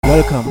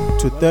Welcome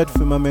to Third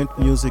Firmament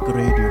Music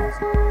Radio.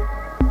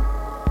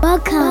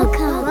 Welcome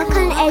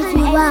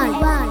everyone.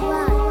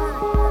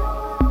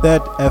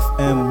 Third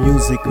FM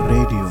Music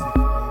Radio.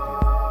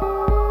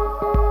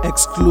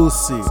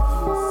 Exclusive.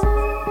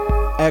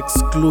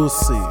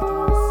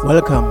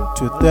 Welcome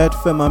to Third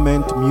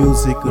Firmament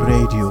Music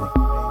Radio.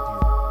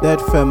 Third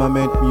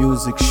Firmament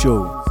Music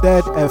Show.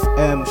 Third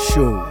FM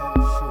Show.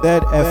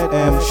 Third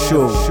FM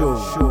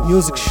Show.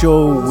 Music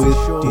show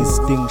with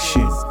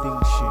distinction.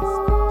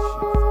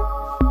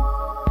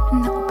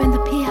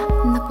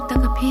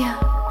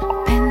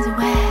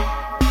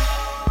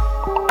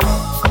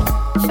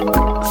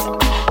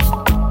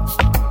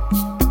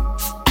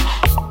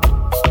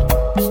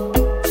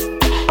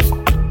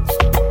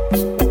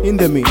 In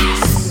the mix.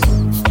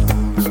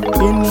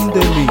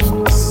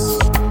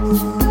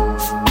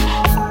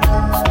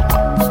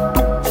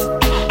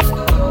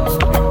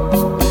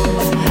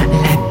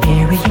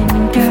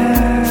 Liberian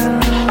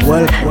girl,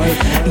 Well.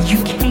 you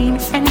came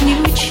and you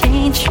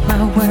changed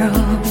my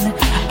world.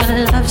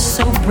 A love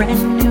so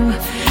brand new.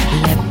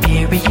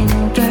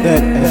 Liberian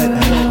girl,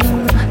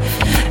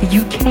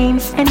 you came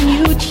and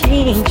you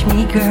changed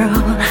me,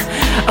 girl.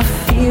 A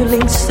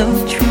feeling so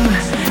true.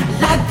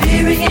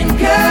 Liberian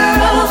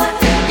girl,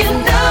 you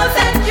know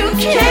that you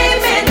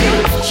came and you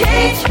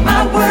changed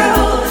my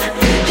world.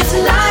 Just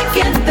like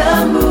in the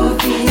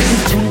movies.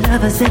 Two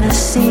lovers in a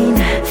scene,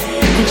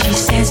 and she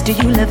says, do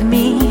you love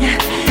me?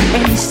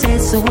 And he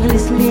says so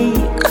honestly,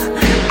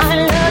 I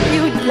love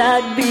you,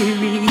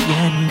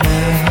 Liberian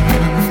girl.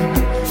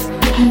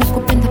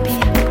 Nakupenda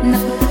pia,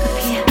 nakutaka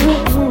pia.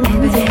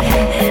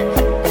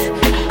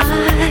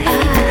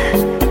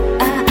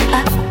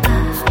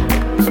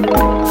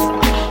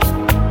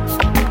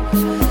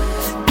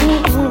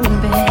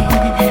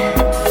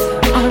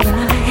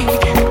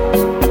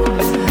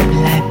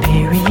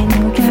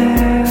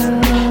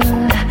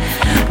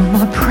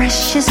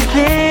 Precious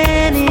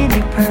than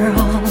any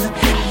pearl,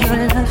 your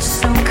love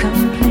so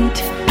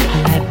complete.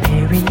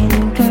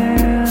 Liberian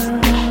girl,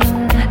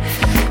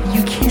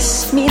 you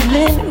kiss me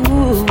then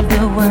ooh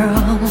the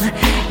world.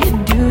 You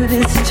do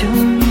this to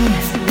me.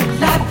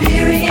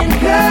 Liberian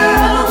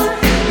girl,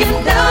 you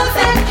know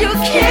that you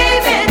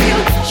came and you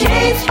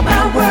changed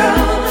my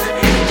world.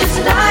 Just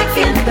like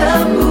in the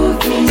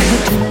movies.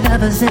 Two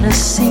lovers in a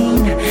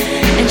scene,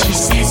 and she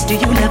says, do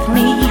you love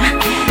me?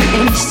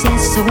 And he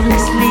says so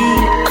honestly,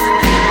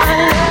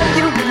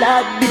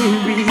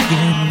 Liberian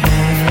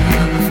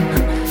girl.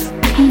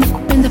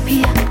 Nakupenda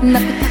pia,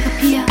 nakutaka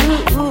pia.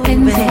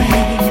 Penzi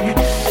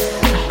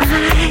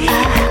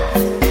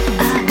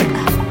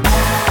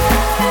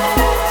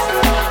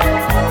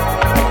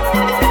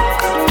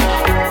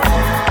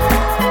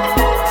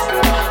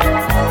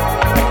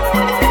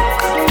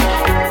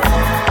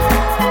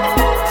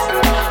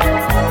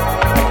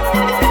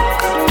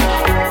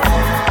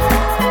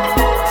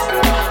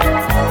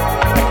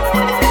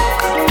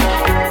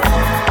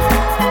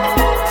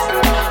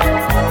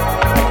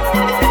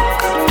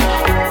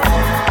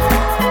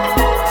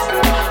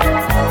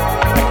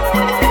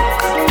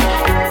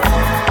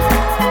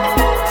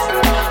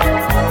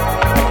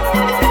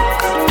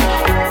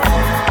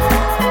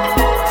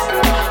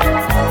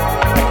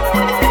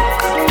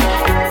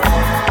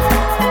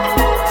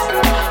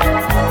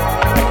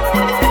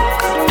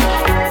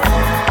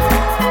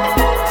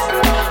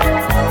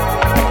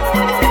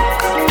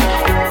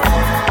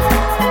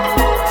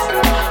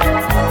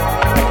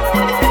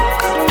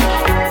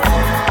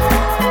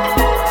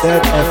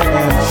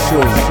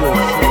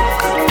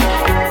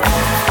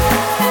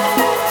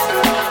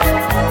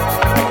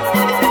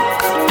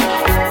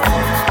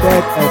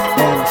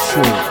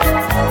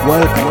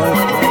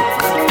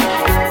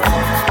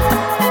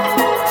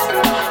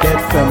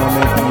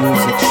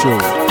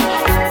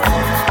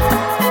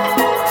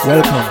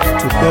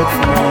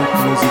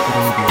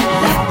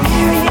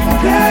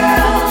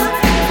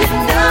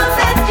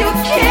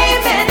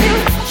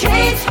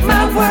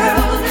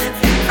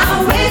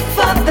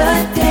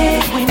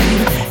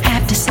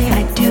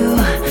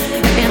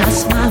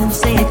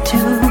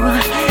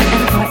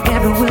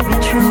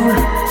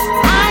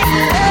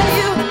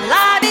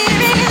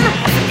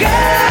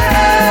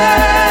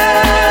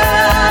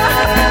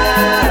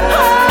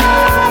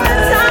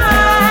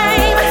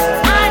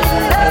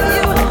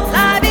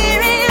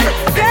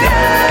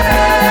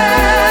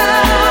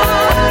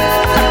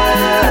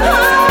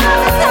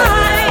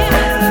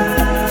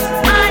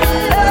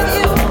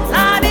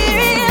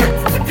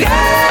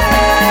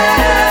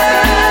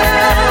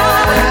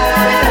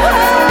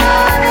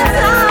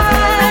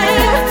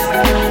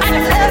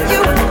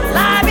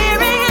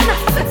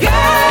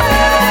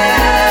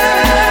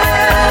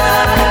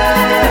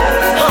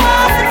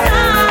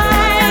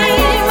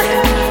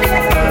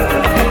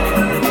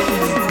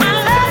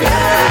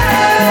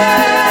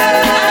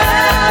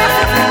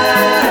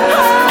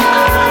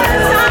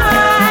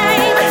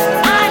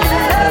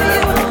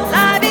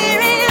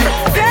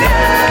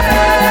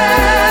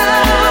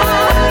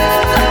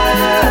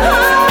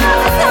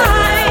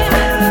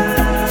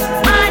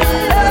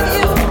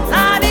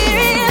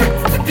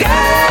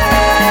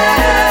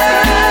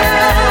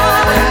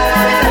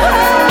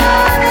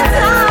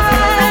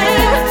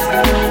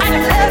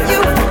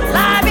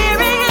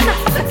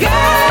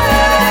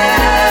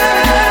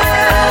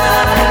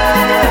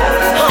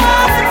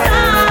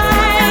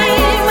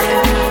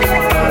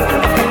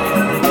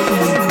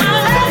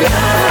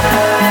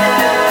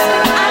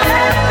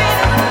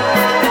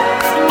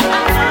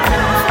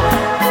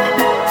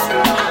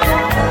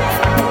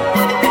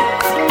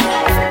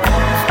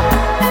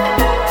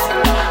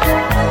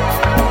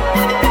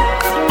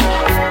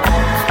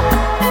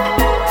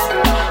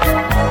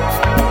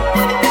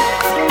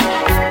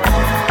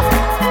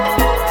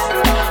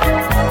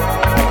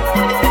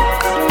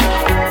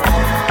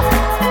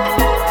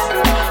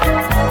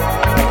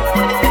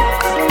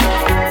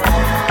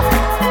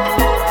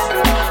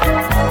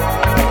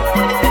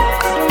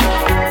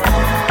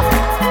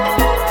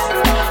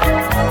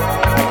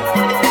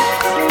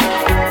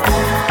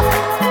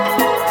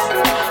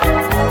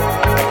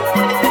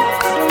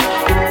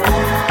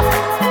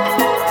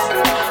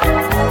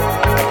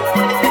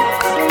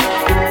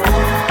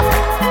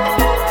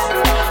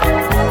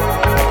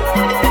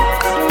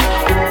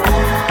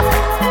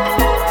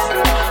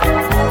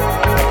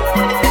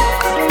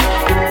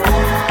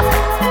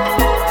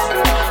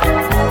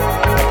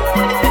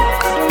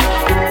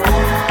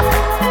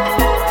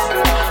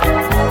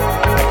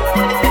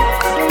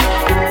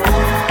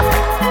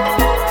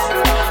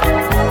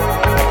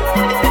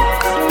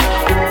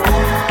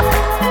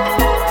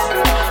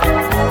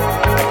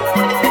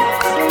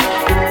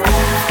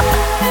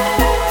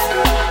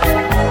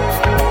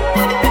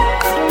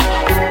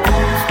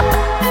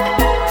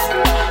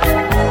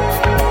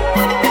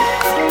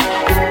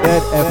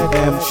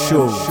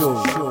Show.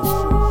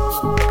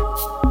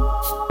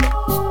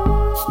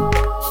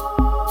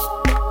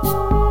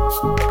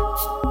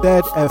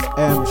 That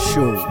FM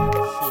Show.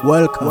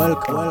 Welcome.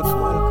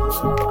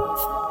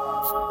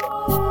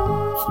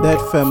 That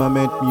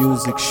Firmament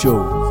Music Show.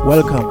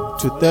 Welcome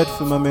to That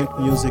Firmament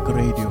Music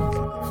Radio.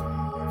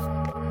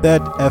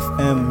 That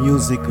FM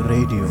Music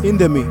Radio. In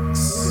the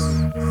mix.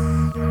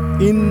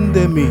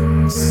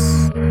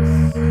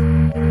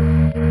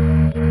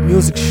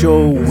 Music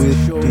show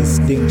with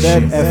distinction.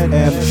 That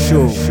FM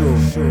Show.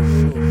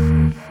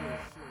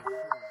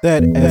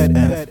 That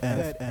FM.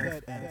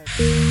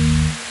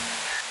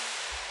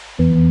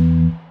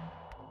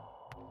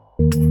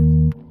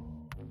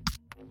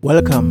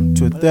 Welcome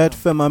to That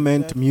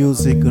Firmament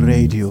Music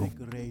Radio.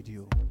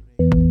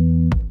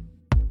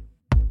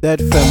 That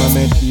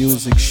Firmament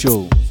Music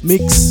Show.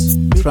 Mix,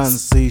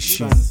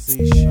 transition.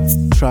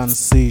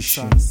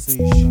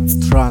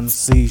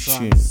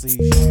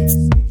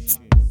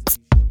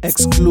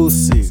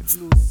 Exclusive.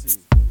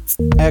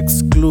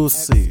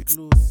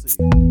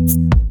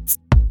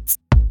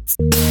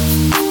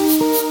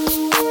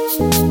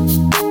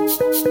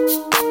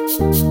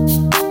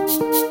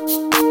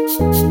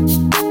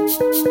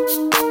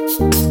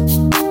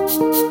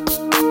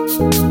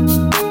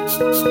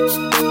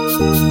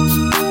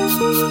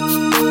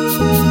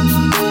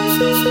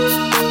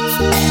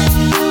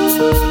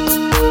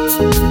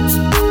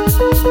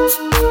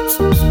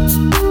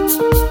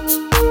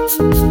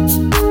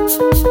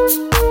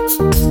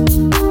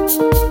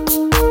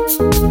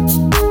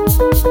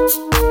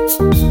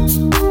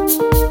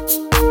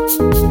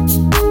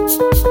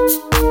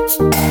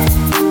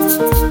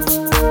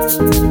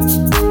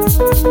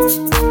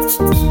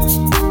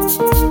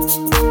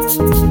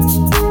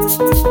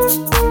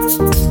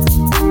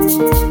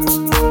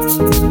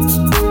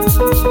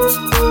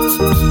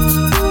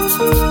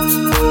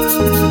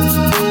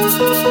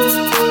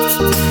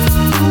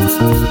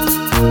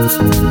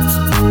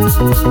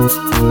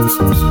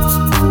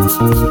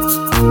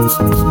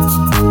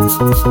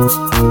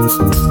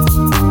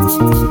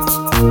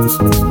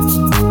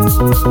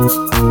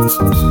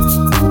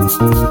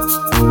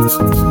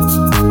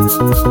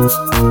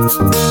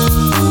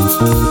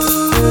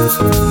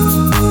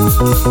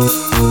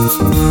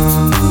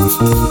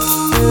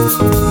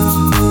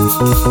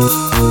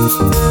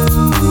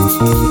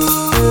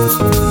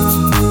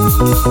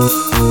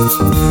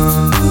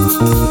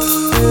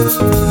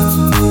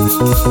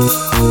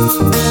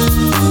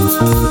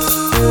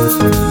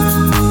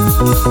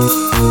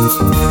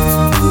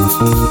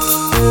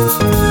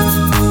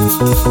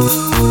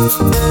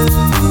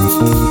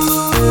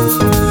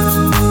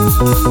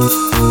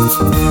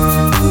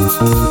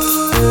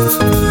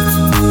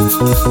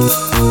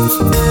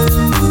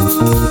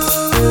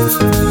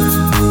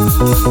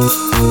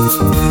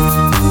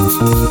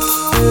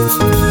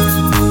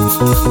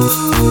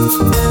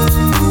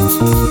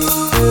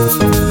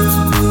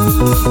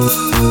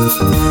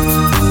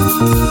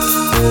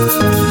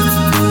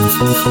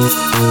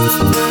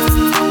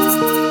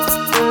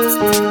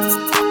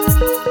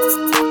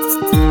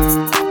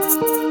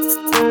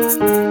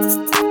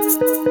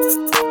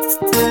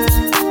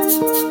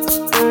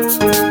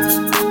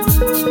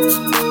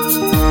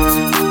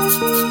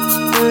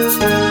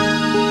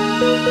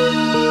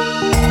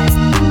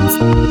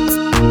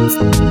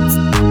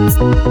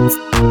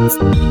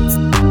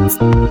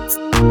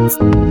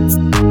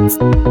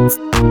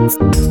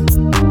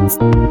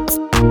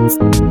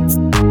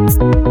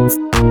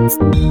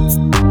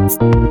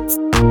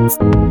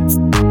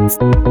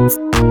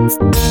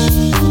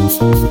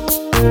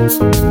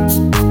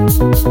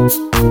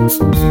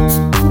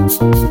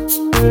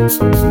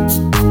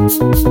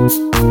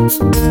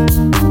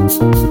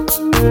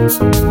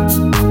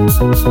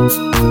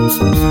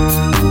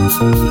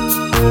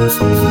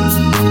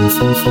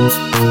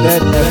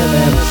 That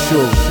FM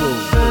Show.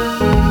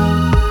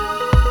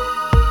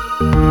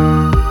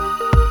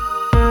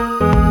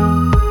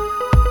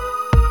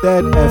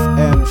 That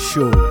FM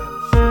Show.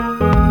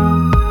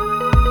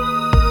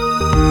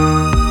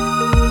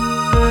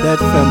 That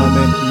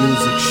Firmament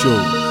Music Show.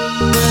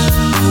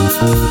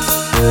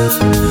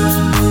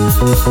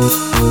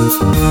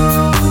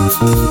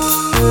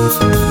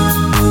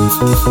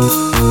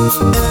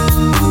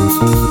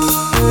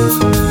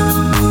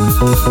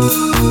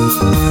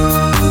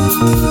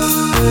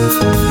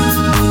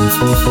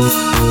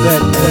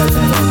 That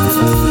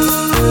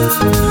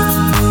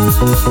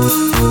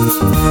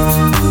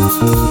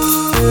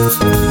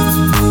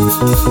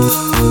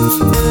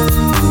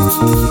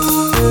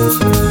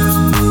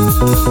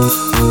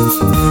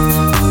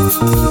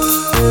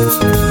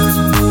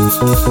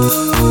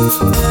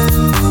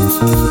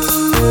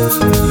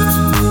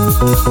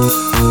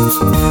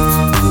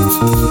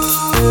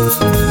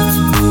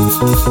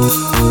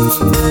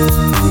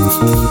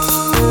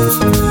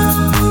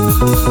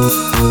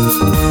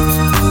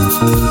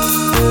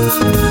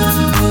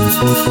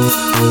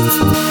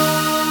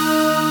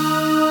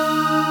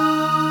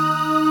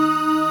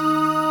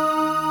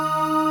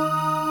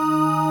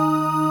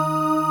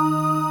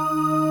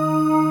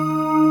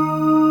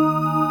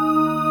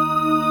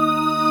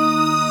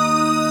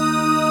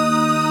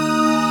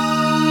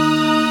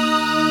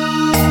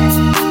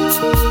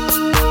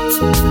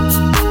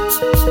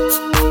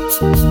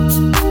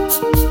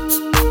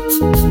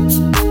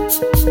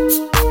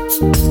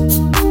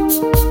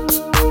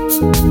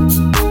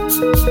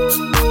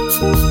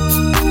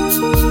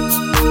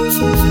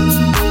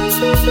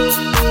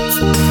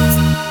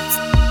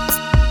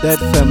That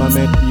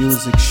Firmament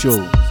Music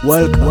Show.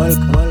 Welcome.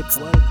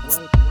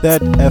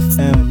 That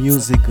FM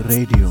Music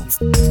Radio.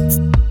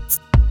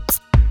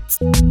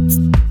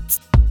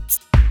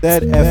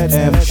 That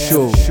FM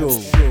Show.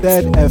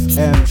 That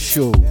FM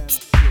Show.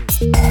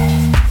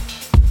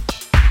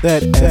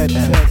 That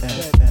FM.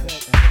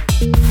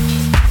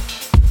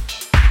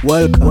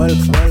 Welcome.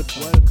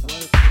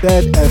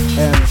 That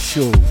FM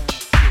Show.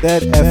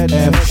 That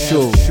FM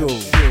Show.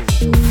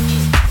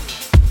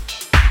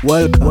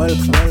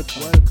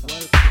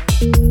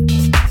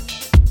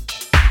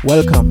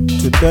 Welcome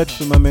to That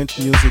Firmament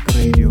Music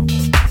Radio.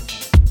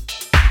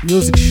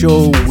 Music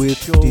show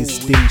with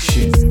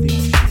distinction.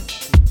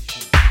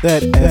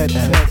 That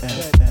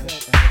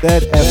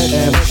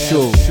FM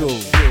show.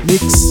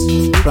 Mix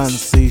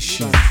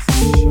transition.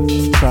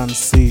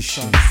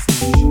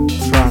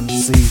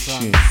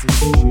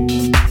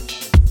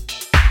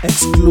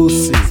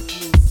 Exclusive.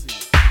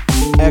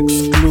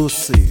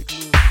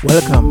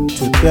 Welcome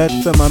to That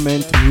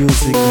Firmament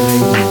Music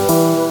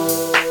Radio.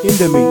 In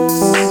the mix.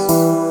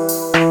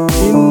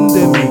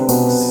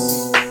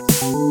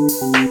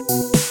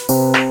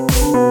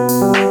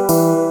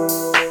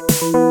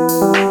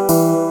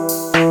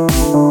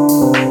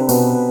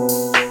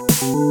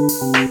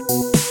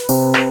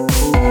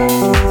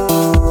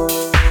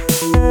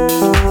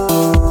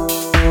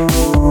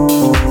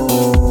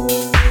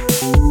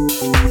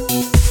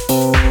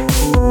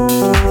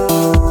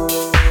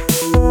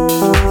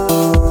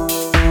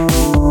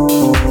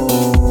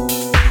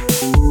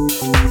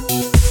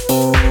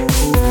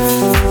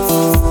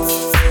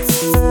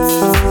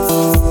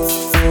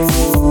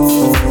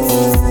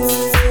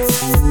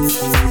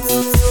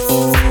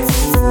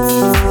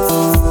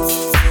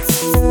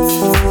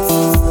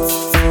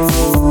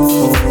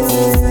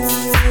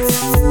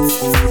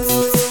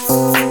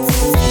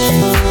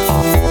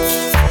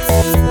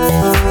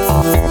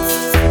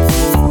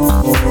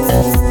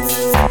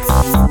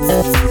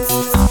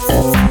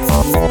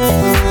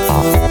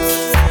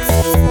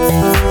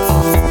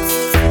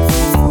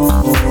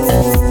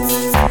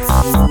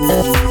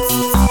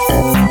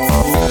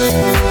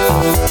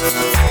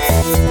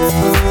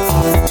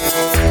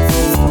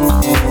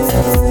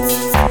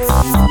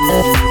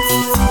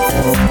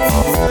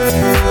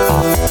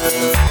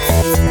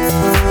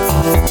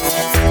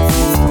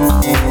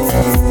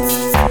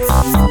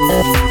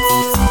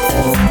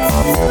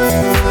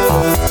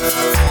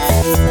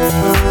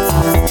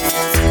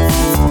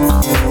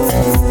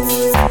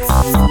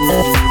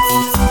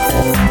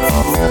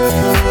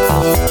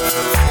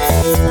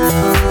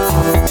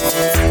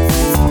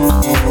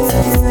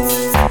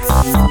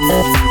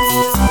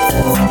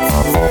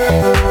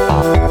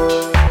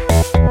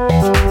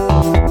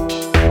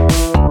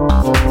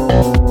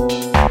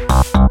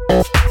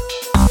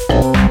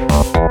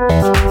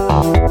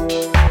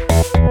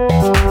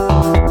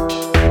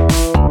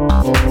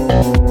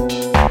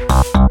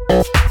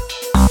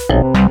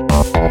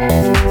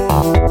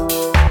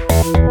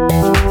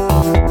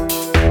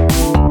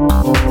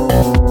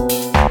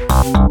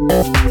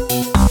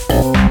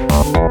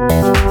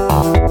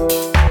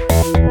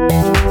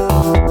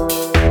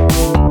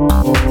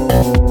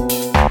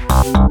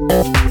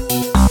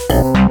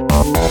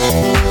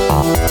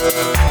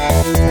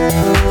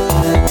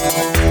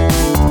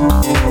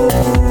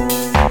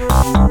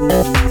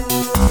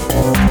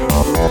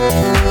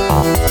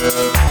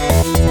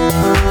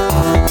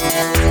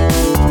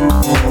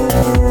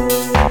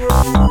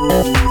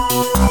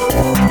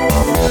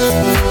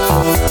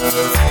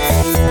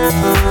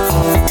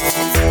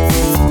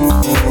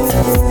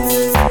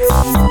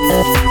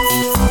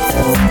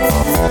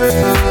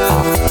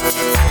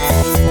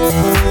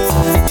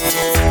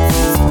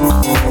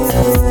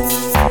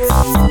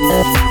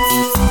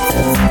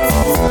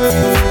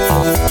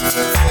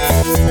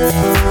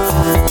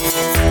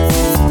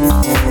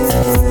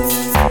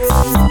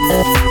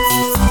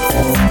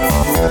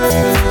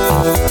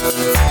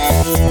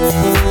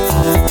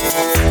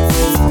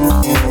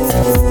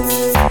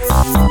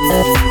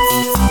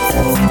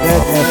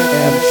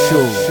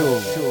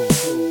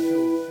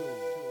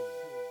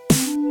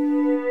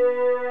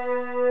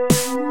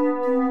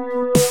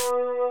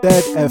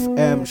 That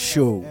FM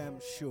show.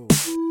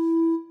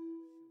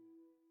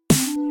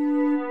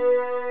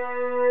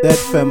 That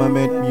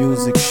Firmament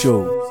Music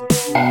Show.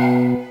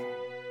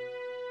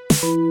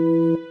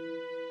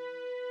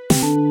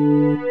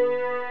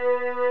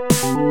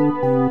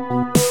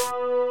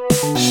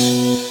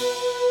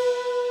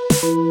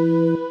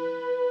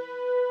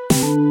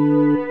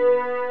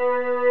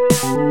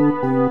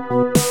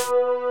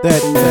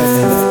 That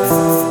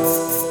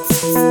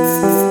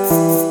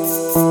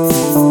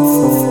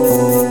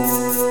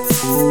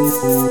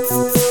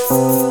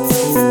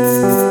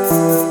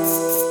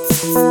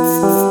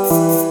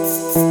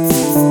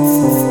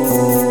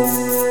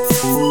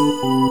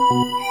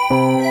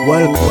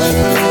welcome.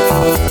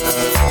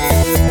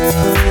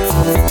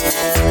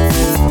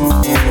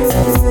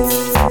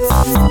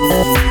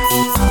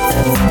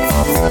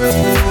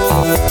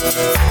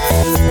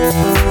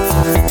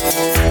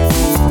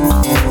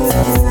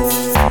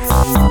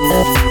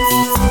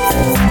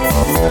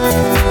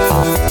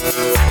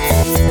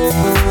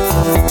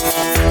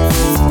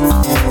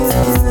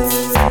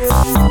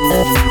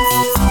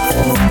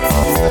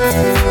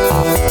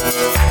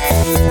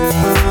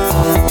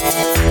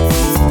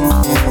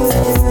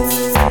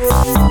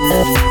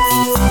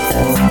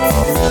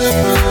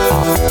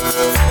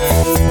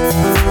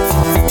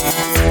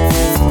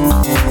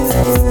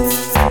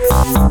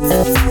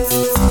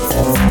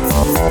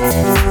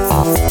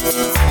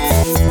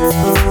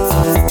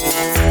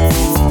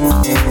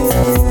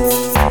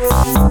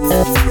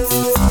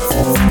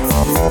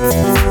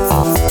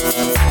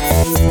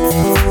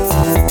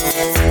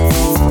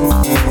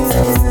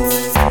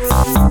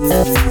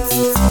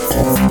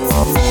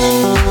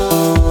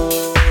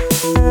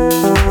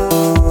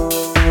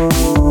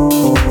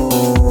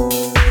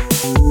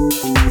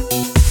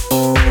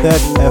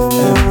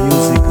 FM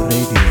Music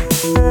Radio.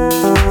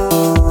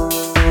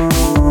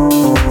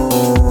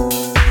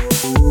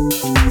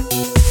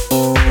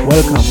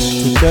 Welcome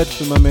to Third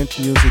Firmament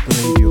Music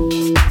Radio.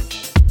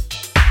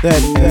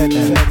 Third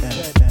FM.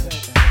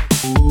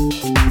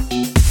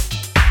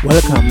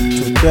 Welcome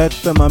to Third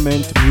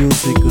Firmament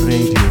Music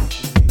Radio.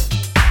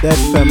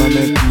 Third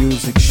Firmament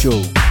Music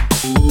Show.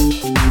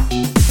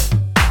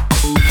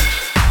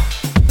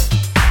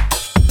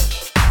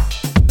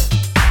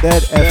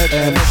 Third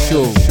FM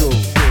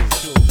Show.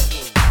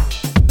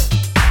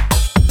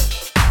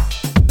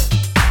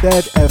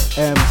 Third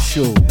FM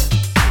Show.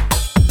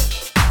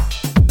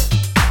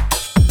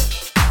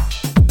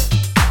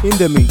 In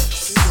the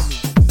mix.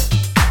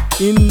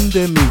 In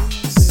the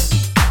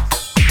mix.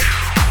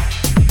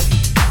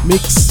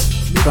 Mix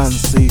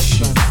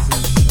transition.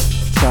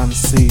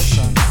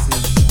 Transition.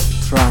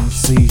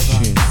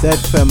 Transition. Third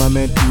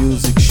Firmament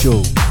Music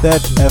Show.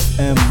 Third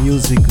FM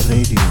Music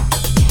Radio.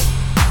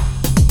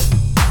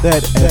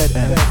 Third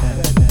FM.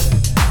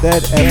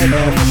 Third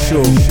FM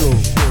Show.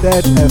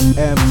 Third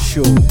FM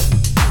Show.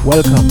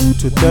 Welcome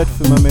to Third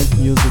Firmament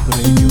Music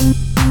Radio.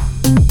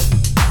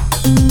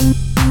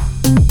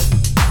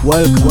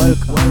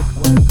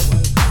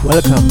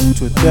 Welcome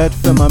to Third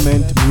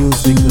Firmament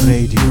Music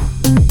Radio.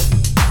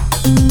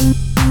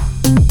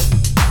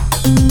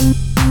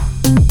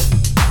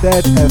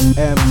 Third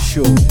FM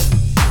Show.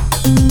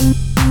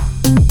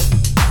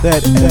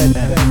 Third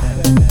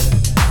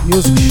FM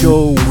Music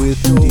Show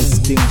with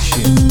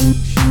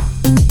distinction.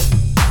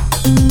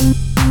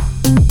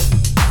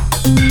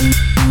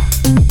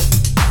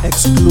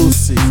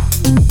 Exclusive.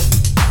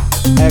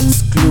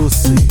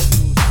 Exclusive.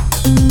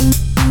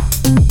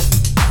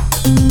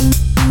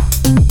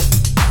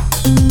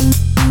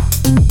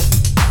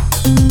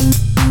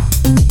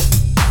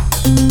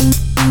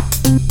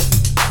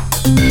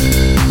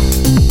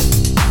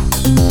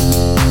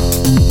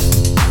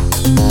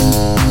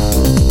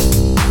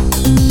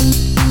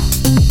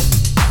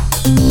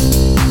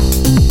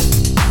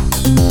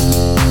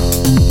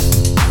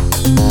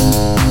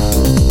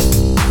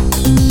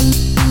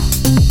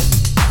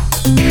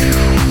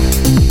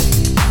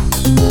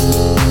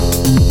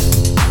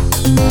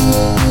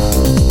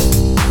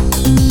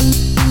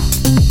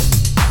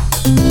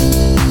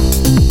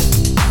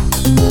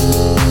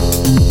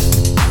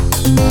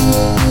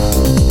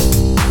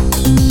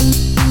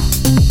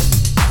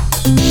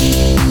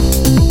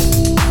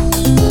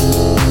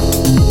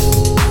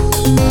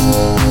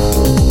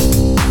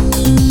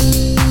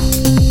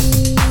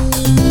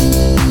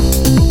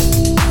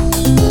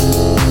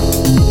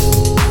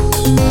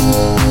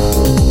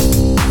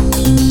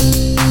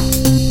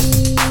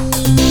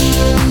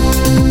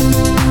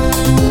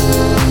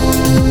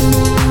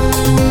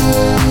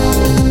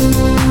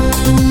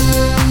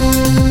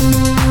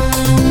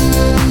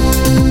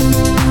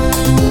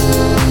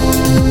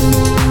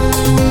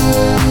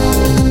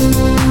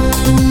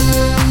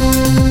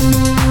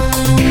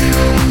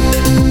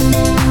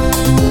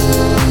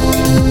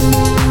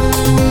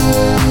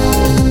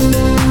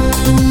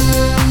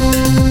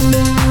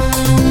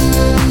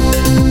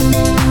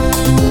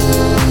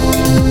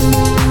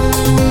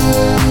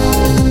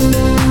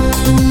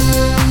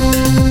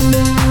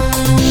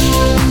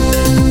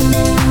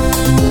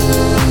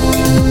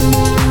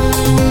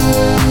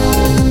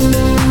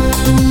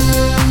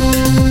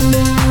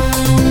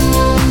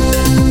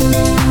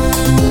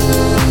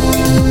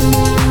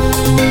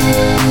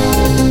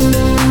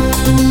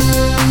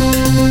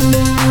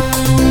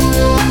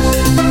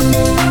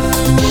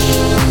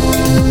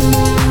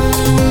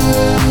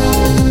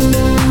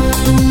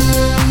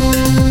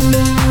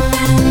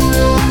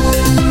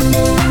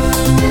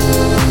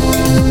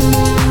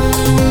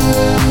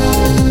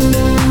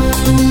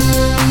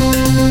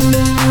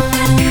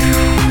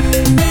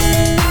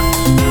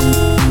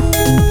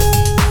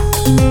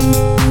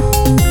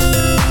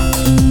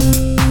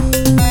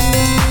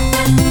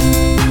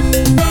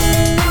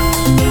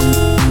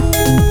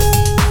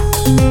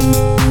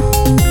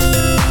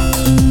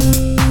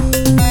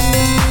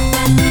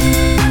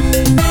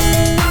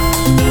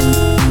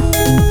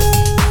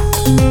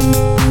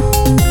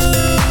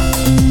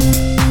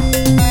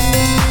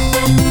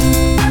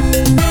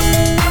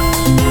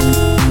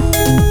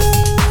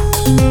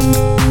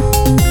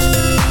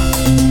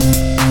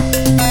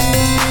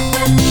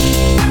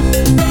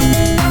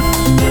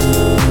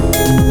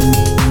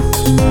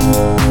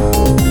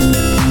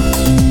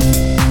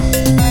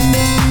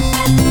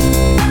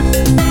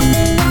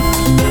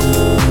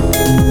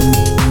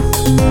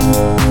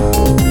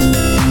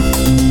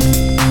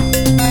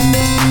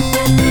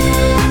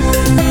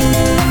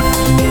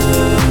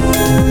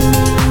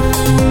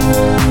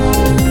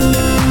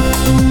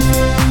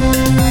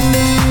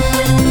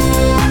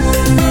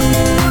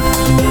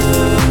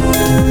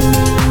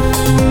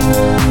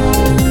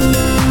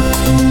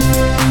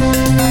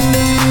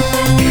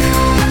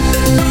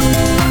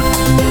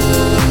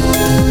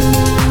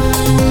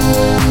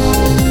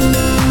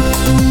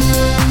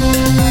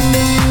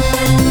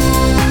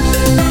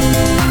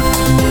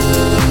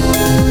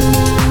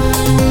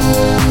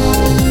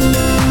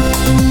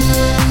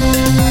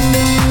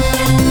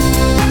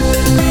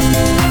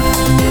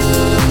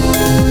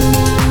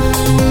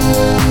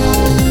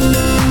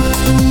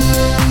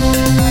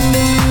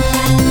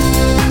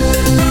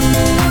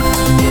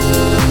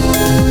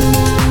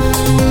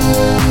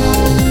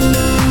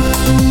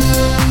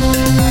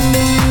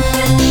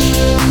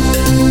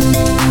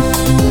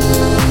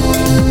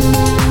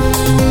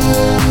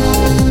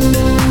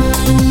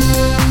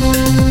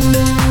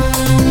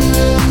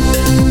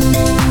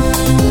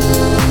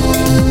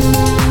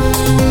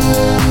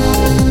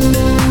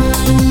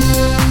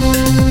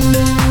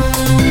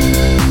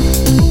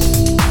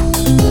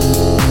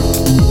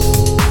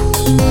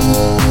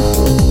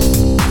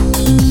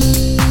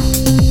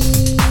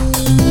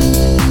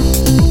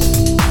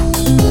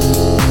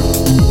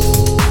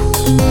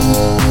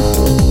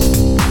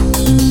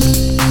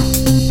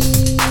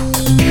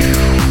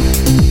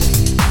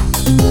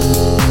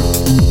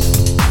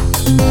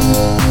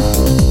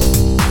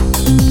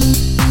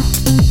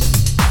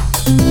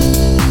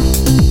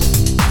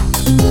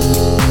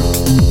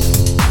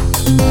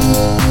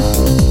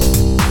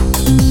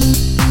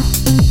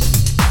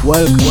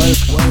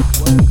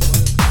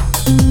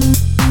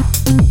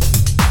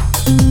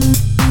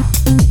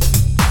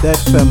 That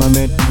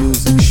Firmament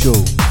Music Show.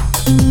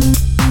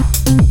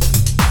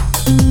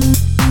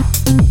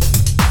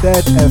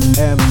 That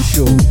FM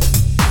Show.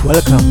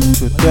 Welcome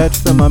to That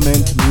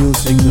Firmament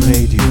Music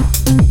Radio.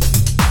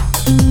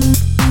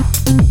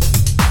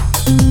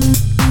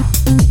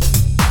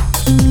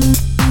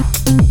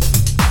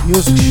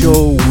 Music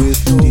show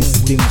with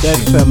distinction. That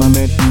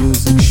Firmament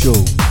Music Show.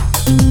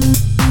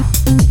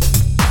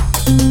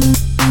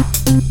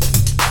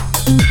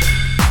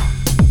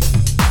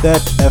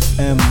 That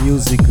FM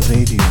Music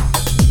Radio.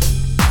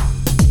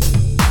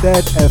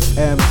 That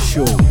FM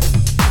Show.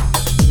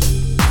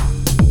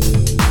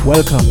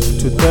 Welcome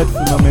to That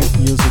Firmament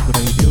Music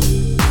Radio.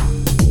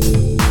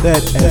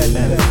 That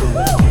FM.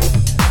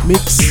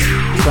 Mix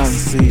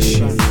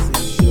transition.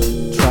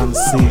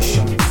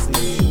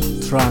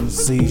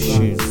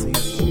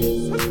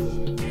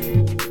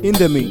 In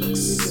the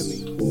mix.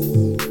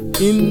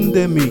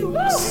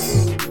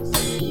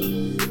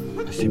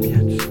 C'est bien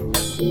ça.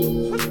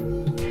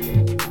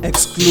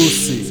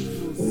 Exclusive.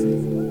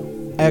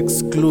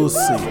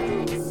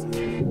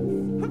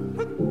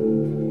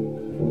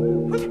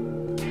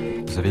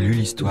 Vous avez lu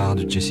l'histoire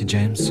de Jesse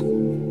James?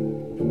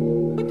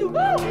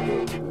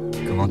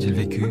 Comment il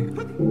vécut?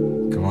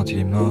 Comment il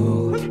est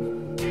mort?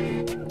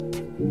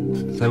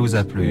 Ça vous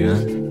a plu, hein?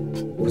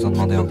 Vous en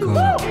demandez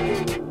encore?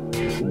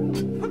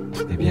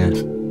 Eh bien,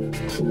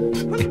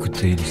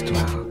 écoutez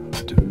l'histoire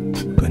de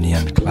Bonnie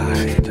and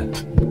Clyde.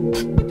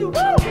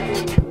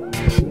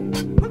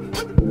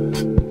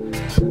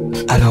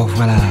 Alors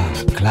voilà,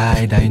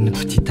 Clyde a une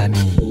petite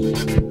amie.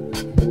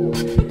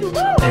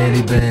 Elle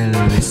est belle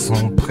et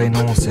son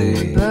prénom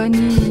c'est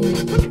Bonnie.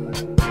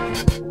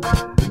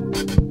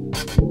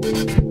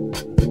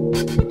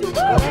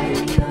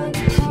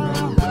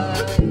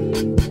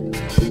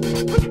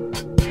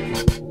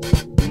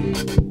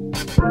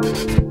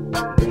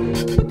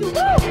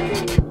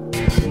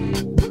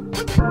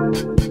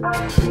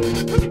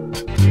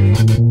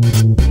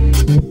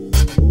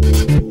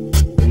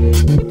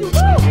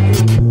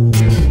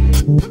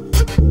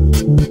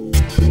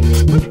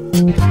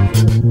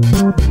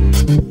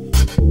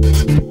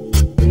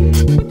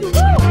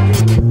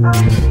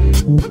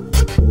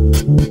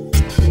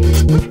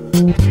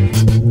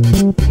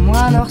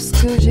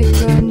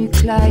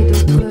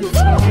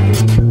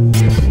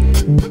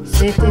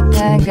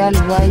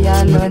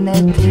 Loyal,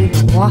 honnête et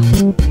droit.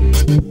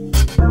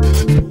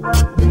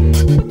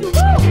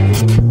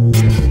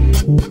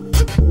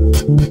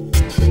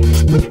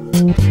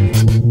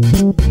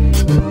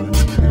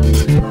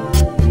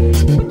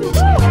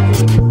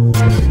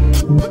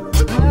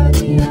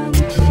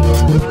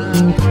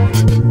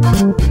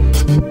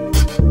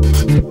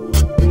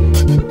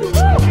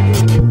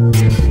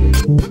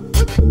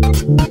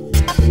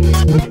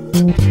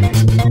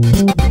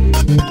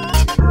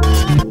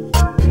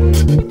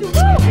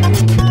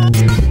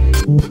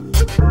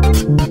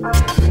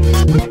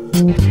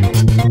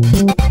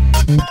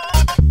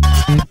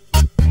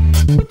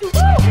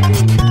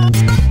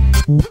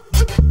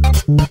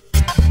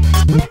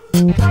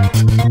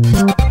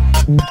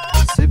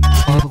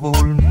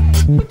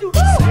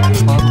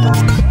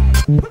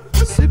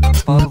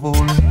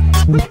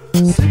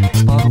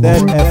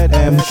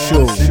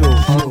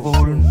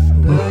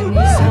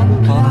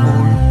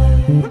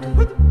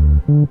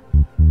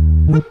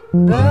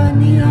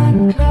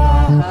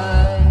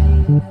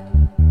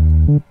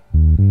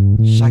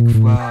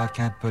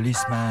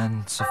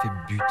 Policeman se fait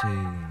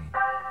buter.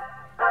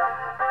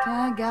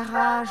 Qu'un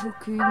garage ou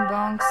qu'une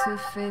banque se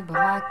fait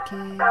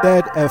braquer.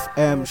 That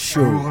FM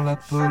Show. Pour la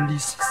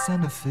police, ça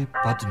ne fait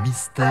pas de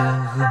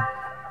mystère.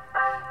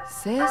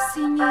 C'est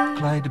signé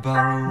Clyde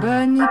Barrow,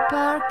 Bonnie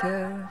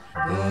Parker,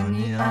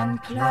 Bonnie and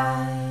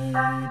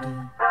Clyde.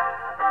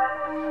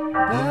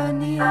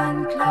 Bonnie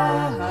and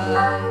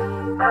Clyde.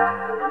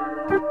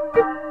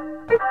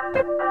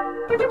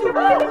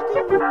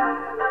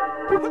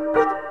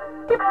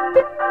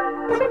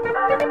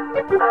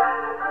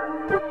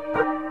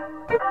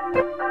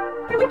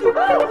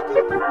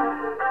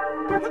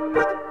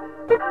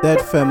 That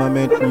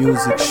Firmament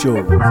Music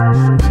Show.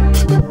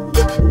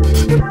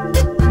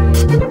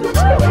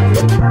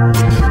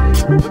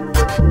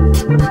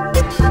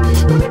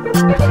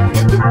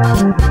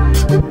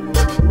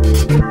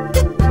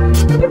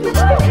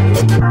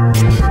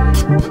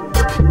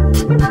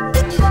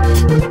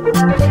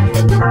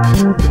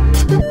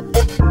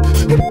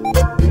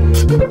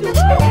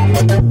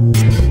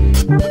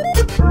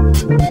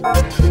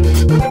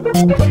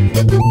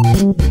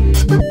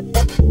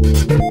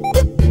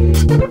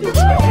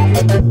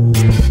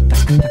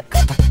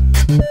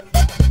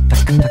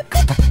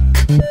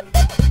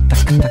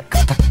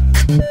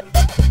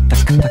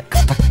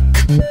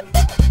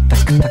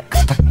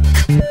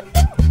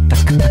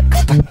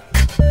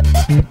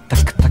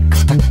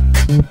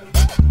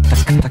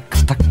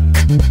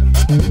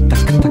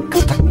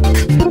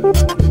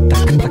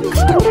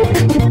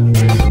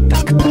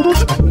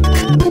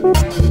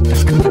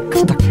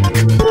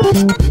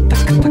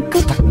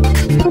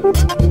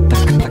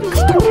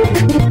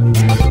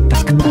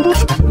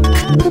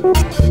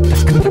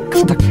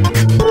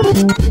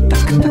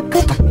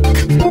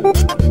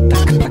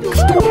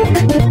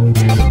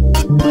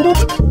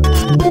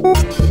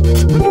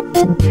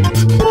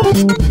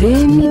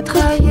 Des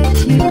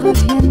mitraillettes qui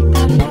reviennent à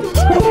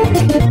l'attaque.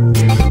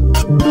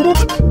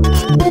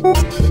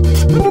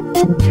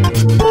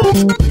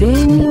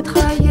 Des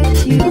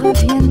mitraillettes qui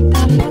reviennent à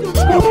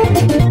l'attaque.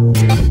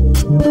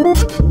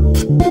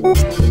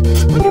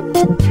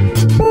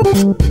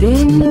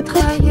 Des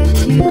mitraillettes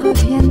qui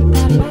reviennent à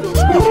l'attaque.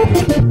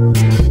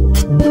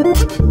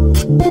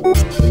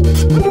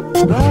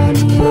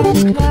 Bonnie and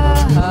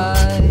Clyde.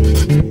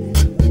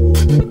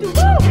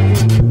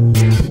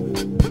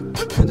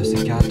 Un de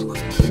ces quatre,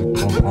 nous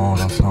tomberons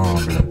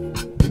ensemble.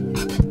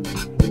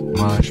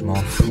 Moi je m'en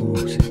fous,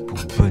 c'est pour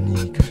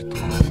Bonnie que je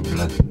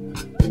tremble.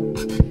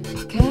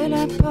 Quelle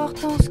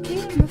importance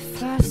qu'il me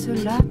fasse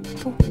la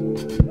peau.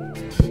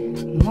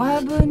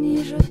 Moi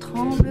Bonnie je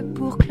tremble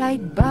pour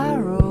Clyde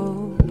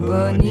Barrow.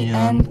 Bonnie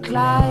and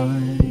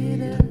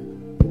Clyde.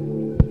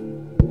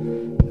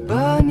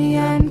 Bonnie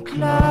and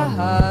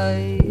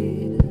Clyde.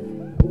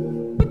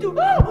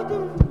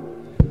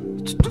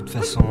 De toute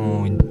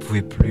façon, il ne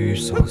pouvait plus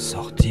s'en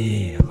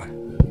sortir.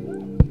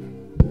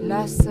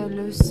 La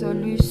seule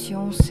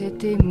solution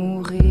c'était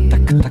mourir.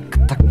 Tac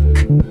tac tac.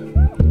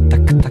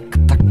 Tac tac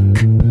tac.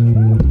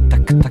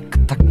 Tac tac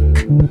tac.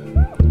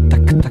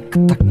 Tac tac tac. Tac tac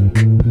tac.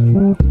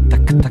 Tac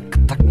tac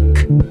tac.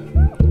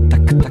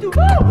 Tac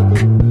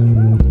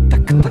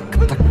tac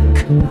tac.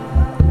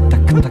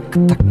 Tac tac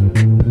tac.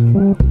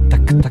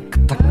 Tac tac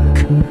tac.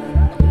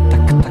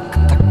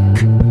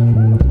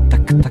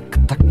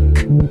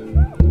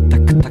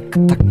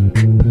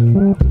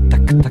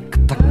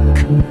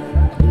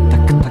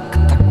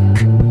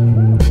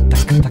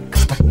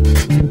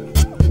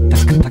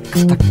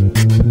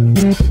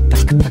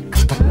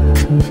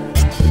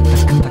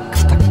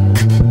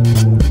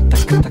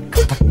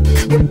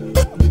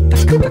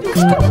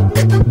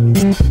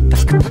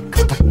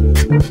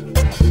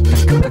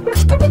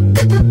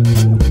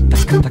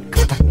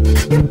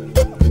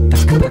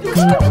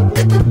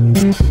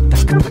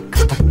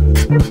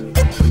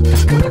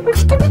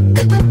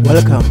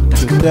 Welcome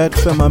to That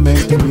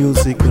Firmament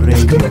Music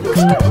Radio,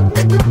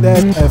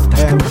 That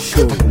FM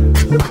Show.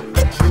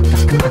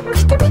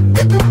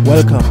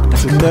 Welcome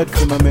to That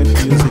Firmament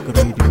Music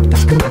Radio,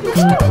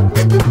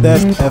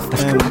 That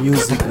FM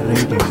Music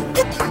Radio,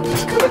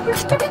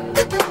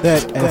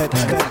 That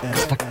FM.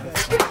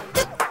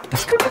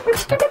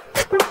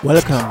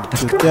 Welcome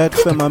to That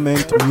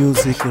Firmament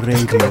Music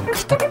Radio,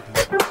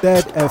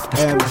 That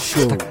FM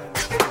Show.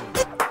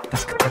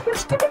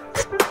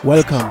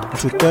 Welcome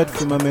to That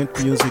Firmament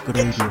Music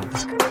Radio.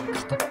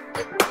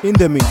 In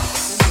the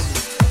mix,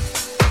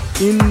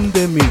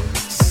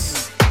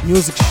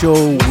 music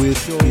show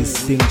with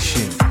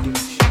distinction.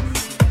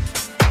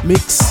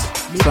 Mix,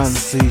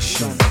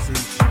 transition.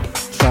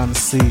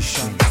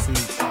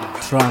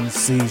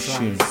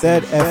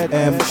 That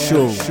FM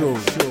show.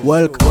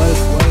 Welcome.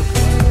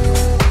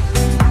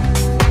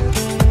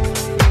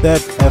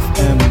 That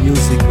FM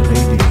Music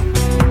Radio.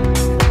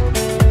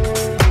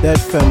 That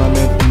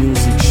Firmament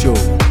Music Show.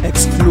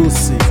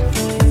 Exclusive.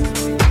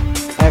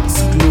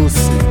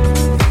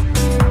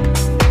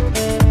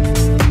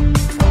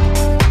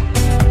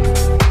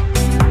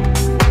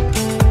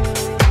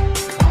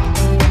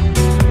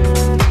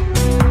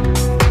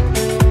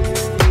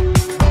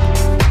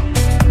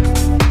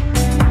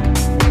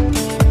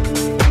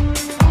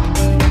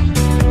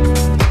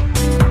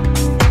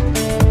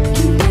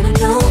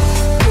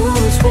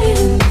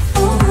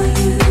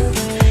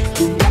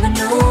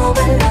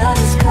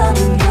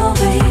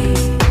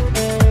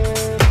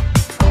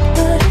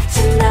 But if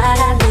tonight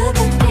I look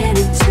again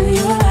into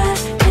your eyes,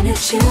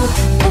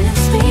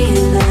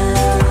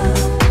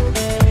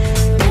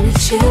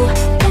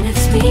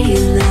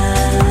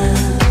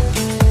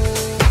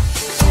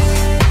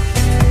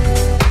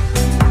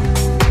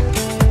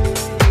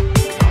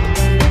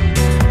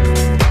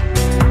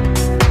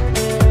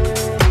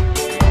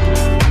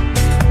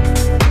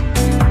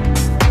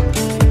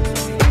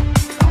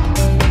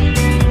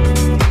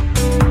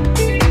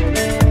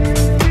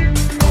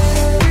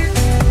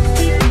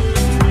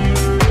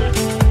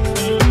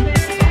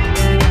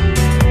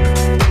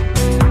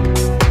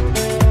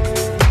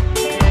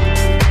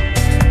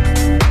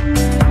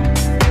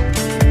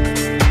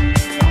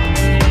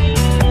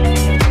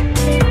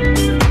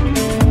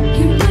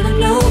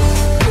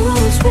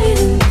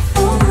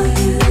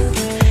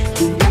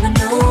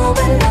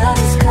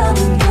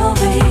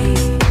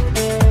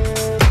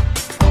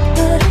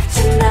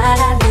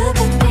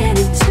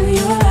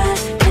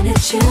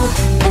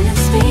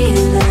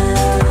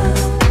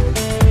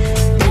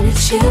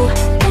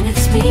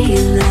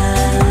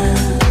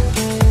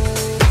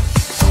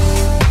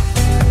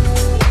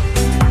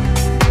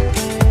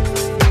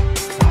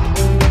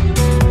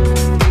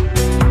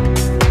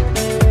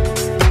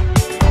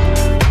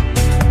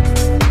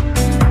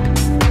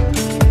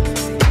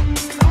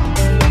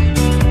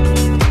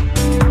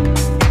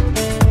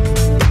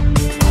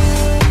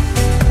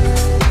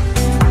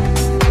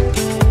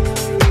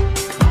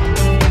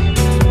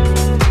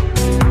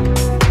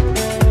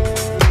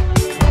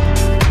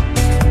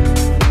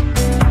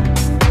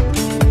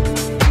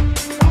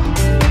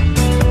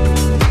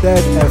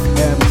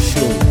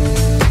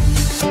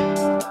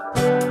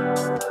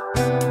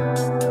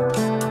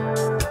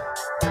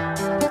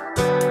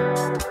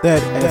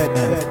 That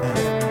FM.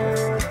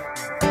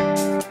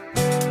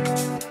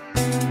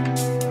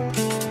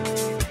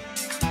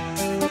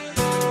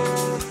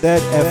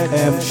 That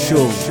FM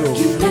show.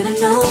 You never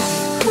know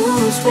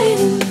who's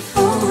waiting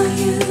for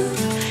you.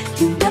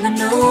 You never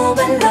know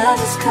when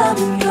love is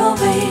coming your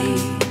way.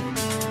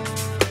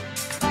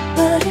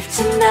 But if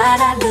tonight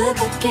I look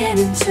again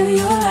into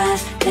your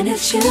eyes, then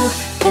it's you,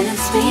 then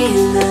it's me,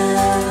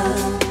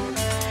 love.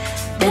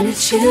 Then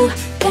it's you,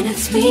 then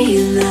it's me,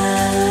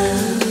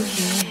 love.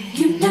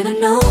 You never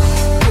know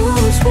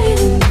who's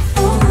waiting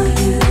for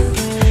you.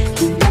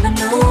 You never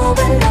know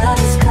when love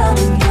is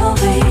coming your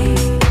way.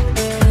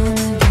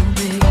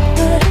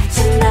 But if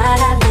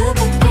tonight I look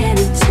again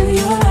into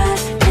your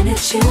eyes, then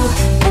it's you,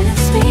 then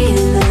it's me,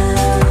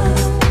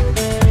 love.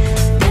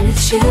 Then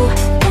it's you,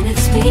 then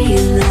it's me,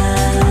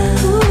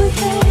 love. Ooh,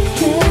 yeah,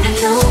 yeah. I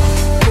know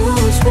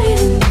who's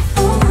waiting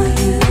for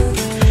you.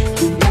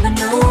 You never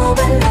know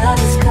when love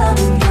is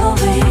coming your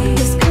way.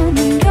 It's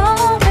coming your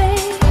way.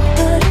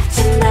 But if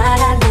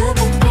tonight I look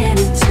again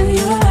into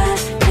your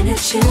eyes, then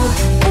it's you,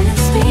 then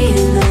it's me,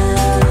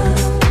 love.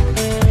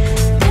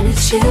 Then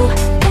it's you,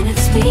 then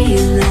it's me,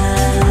 love.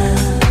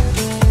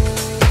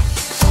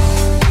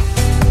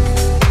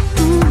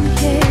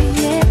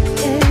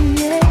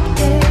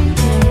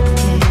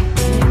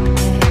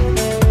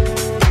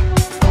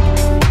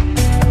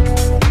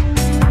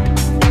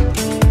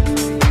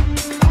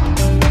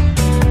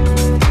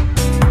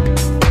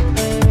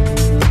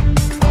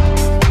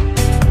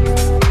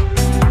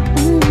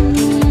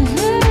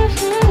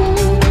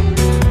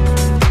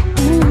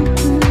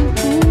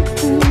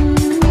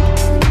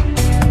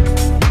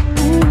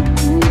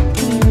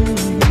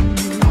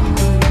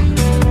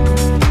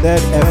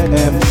 That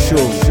FM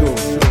show.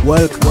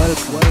 Welcome.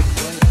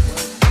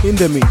 In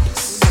the mix.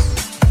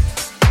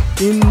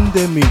 In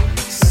the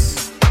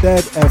mix.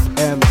 That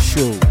FM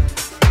show.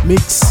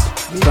 Mix.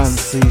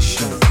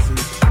 Transition.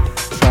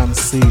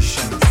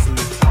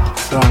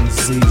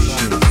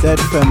 That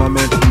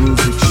Firmament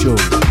music show.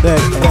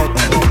 That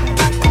FM.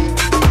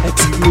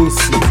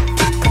 Exclusive.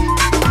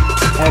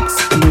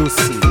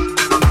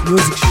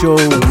 Music show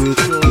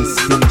with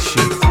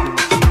distinction.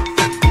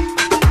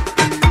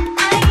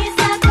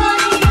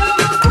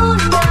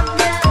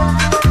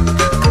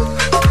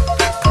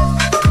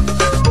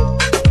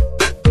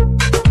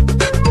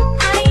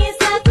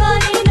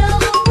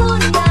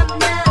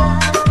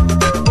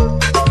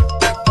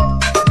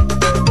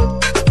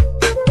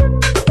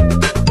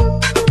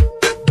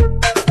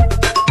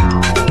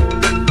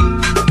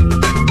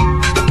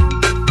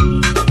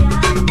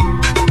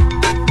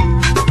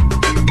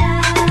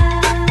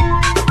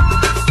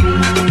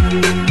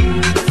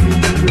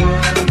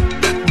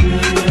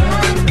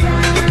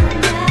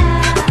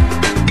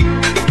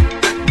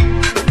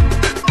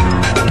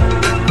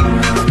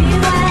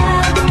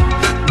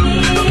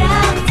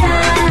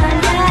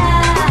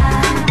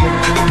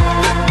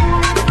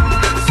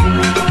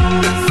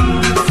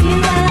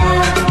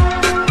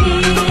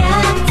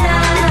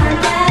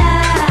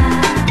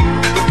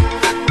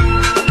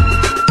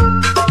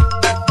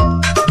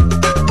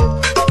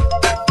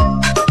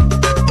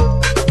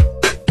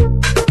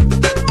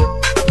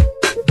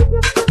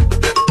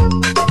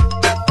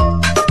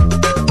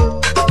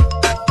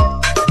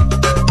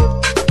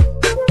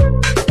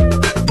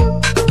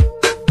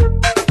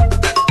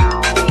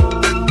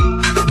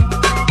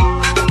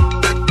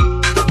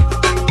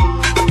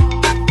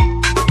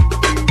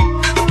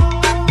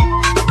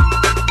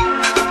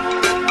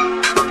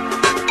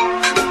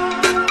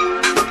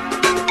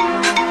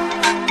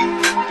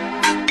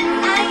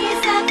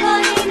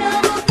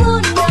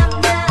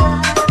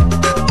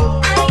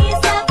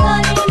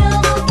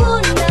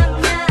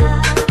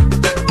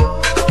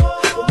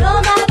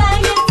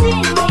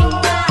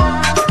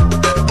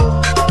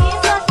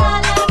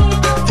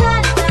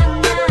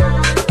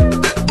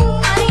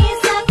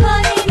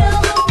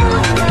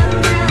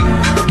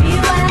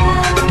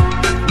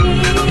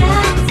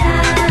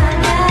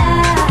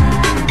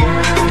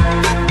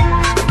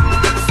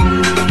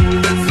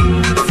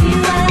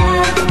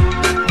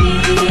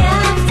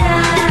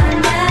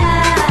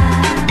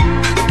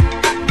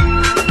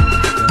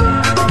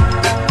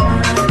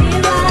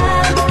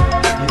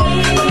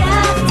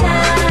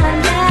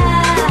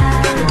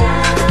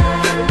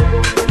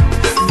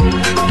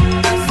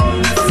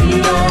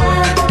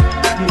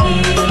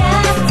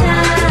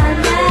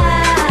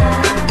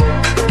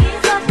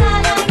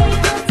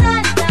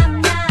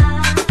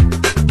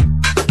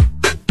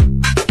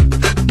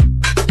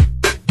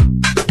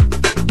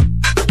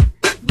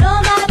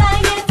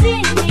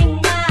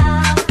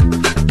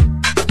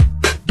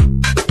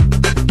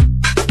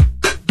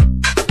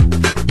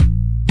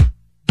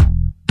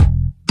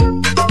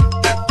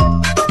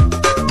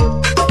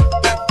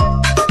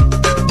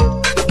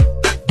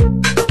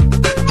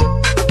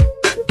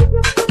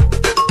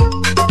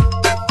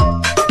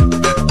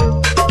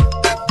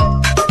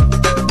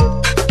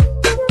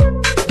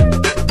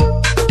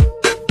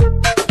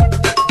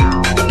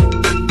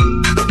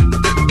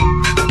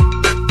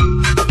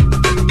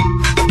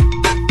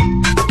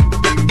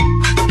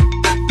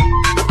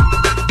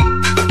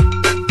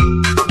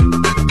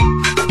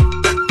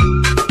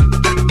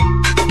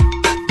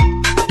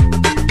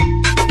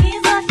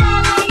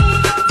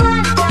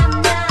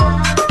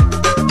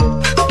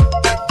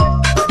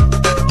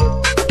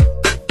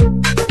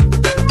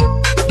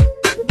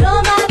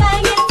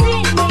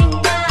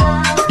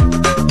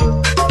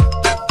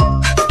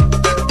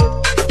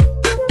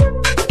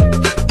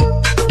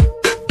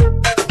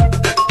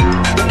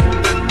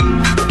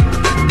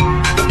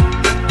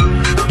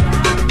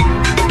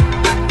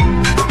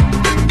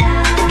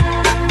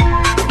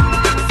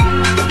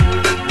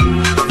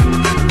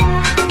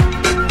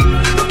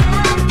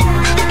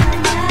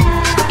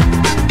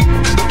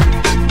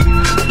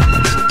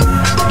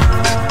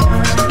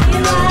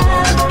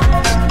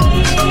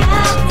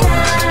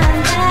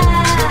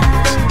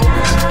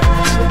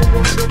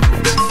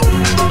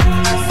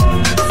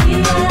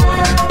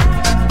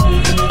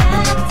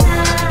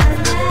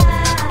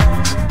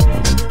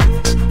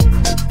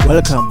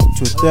 Welcome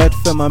to Third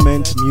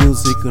Firmament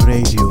Music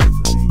Radio.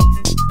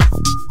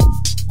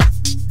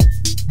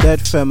 Third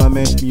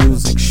Firmament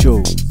Music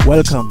Show.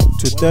 Welcome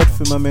to Third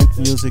Firmament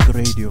Music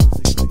Radio.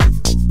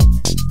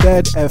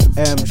 Third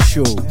FM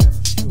Show.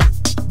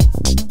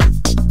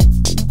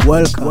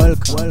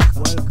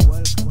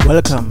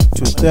 Welcome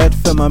to Third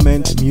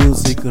Firmament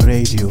Music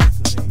Radio.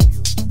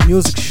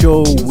 Music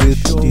show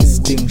with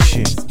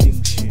distinction.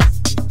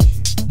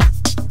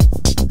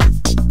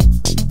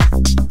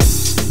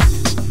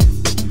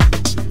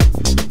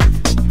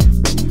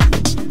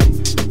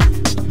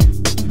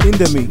 In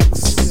the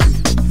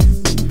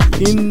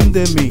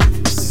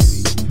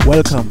mix.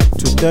 Welcome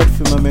to Third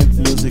Firmament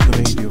Music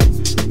Radio.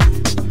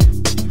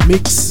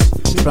 Mix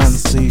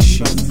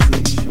transition.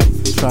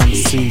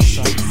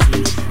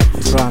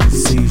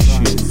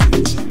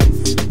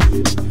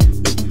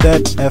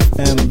 Third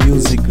FM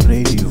Music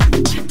Radio.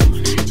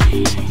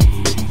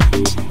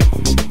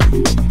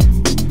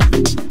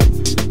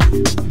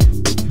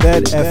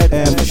 Third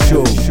FM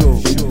Show.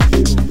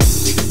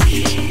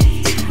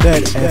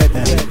 Third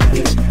FM.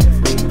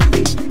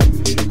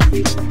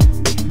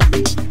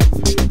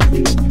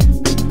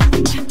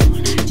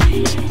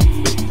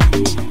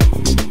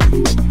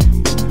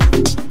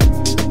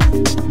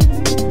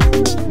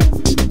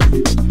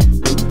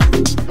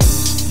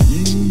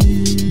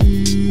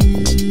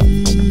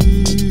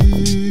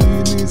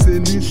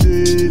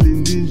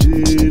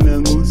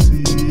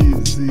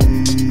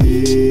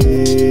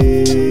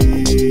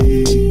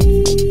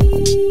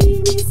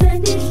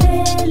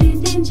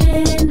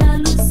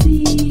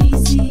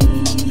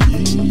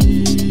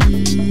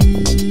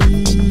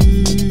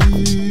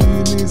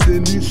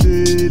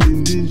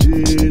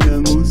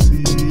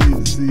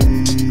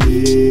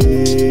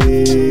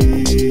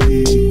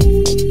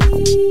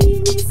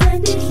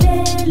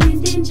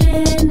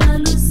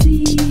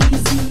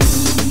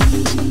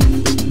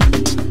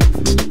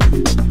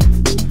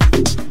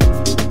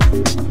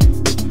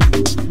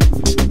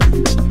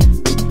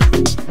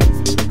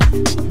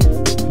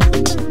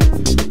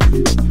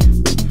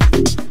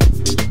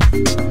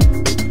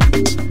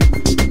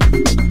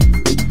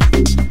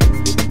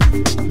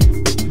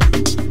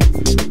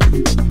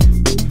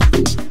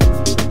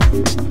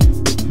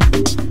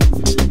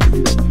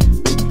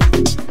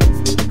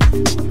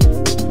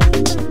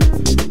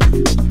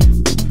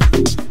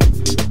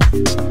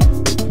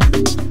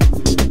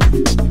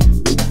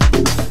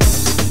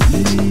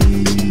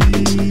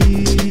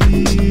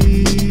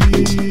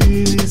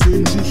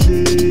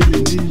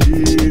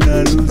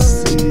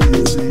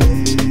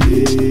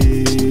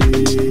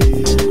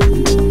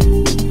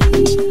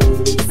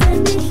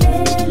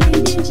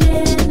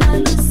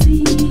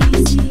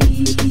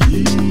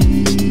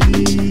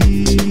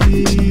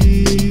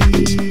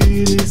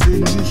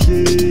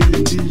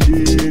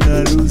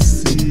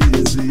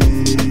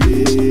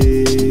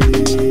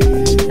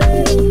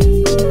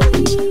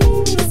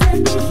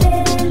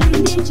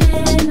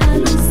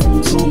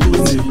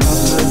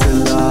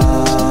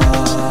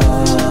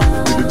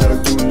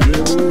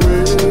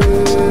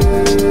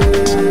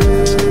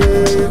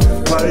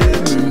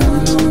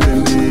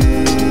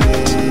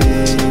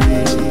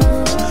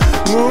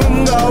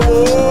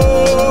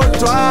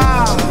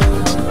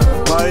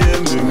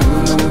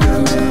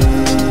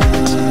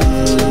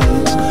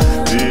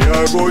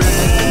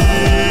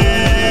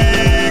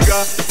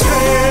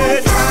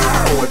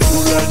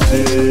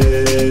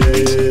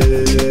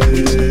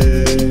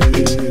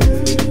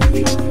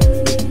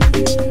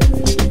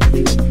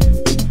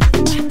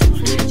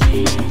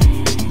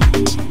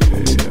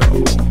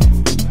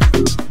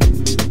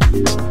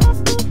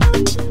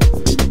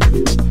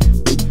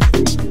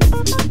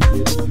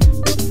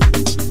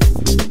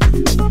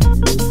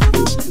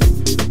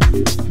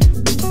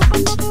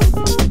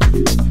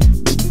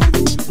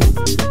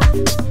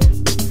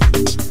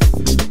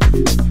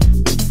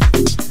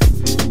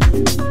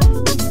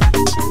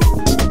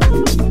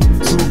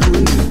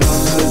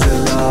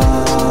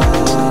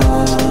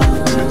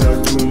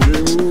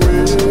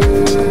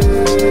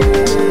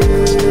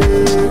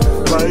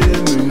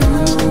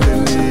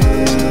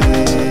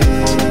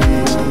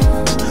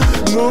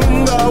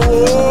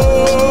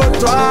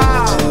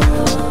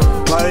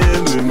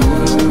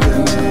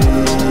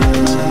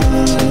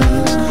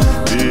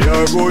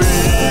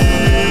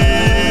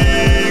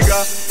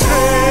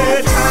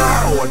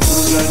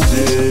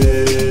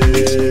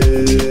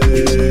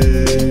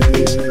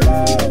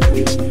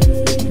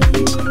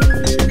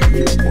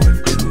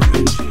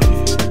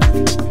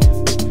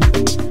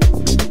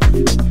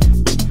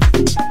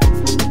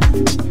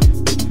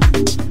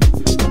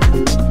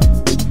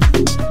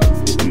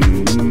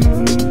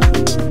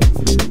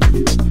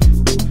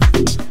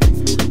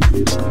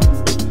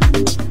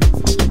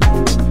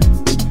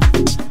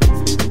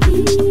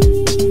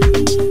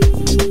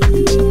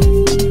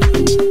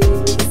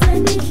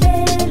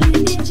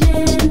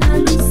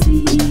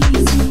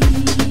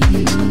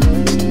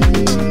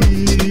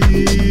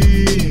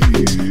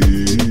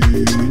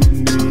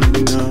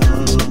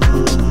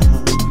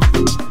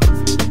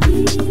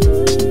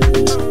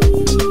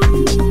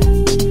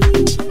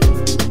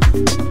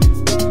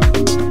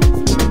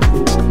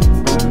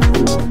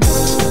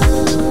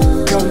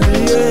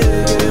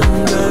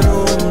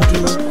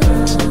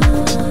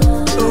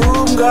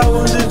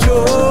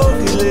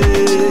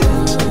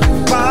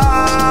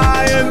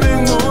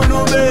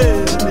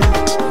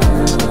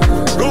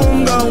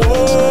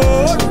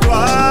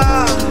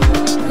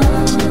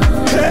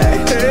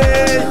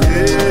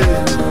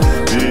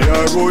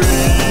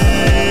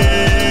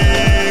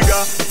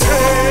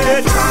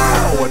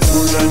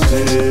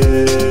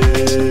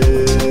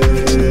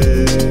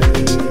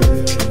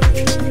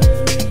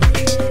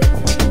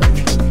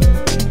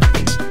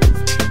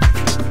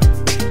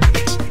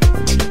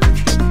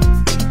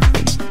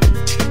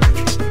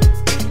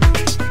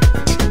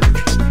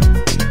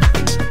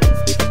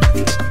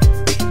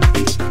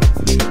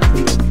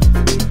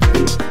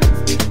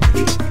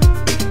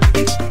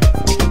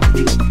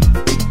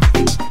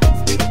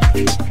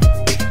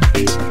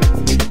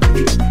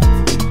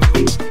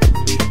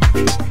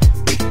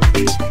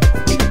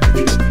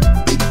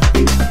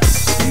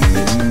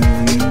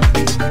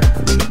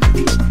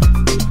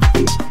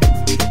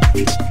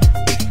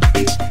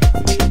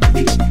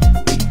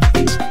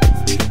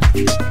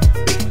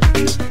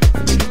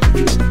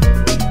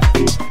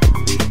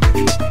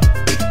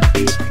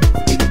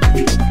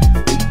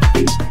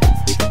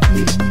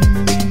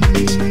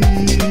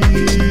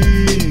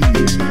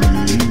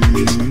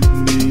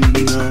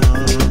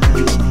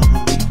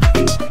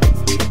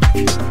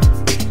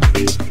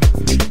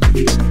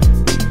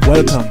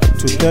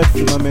 Third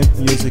Firmament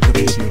Music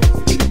Radio.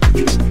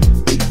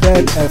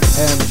 Third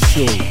FM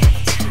show.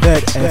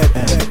 Third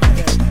FM.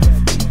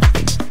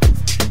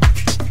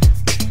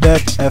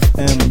 Third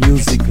FM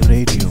Music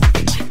Radio.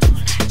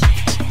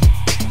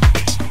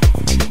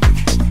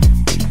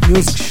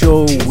 Music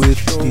show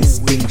with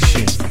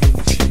distinction.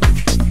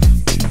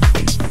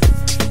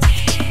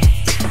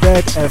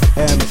 Third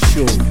FM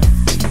show.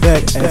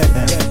 Third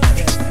FM.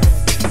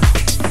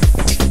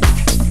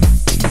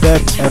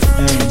 Third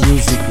FM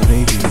Music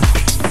Radio.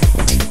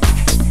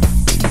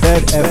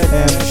 Third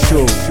FM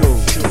show.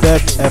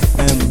 Third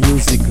FM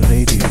Music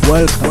Radio.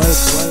 Welcome.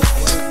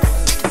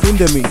 In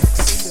the mix.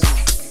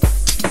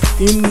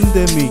 In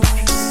the mix.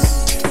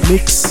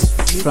 Mix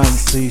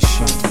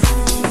transition.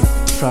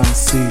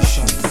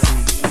 Transition.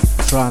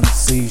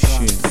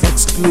 Transition.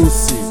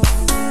 Exclusive.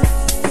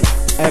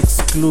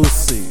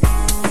 Exclusive.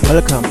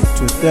 Welcome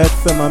to Third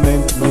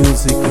Firmament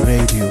Music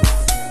Radio.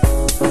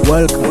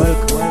 Welcome.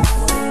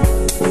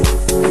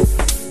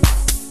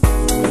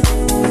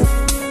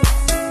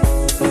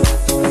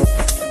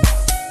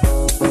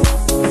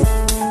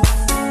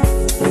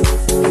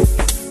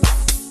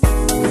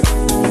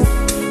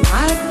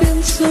 I've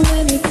been so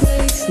many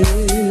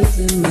places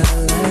in my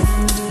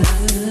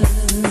lifetime.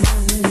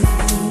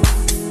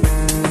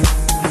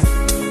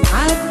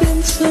 I've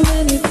been so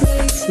many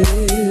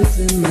places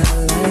in my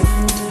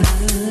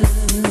lifetime.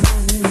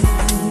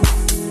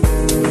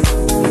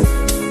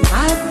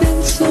 I've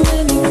been so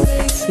many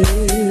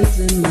places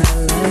in my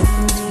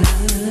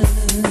lifetime.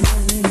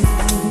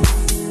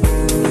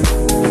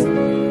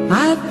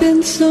 I've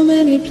been so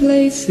many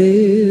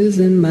places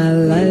in my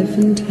life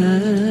and time.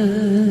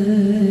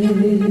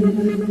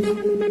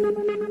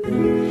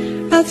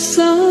 I've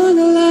sung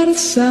a lot of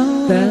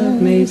songs,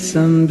 I've made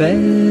some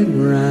bad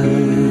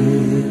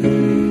rhymes.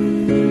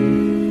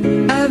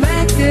 I've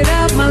acted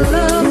out my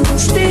love on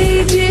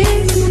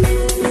stages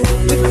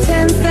with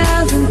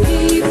 10,000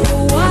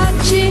 people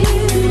watching.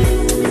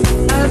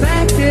 I've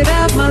acted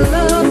out my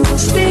love on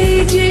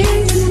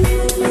stages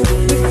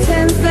with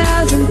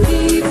 10,000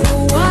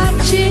 people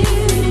watching.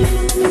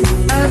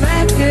 I've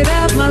acted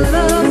out my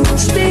love on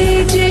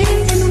stages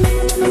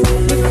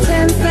with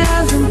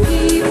 10,000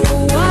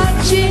 people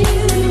watching.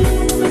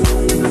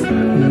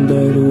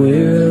 But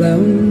we're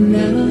alone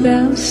now,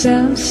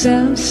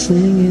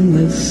 singing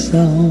this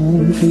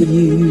song for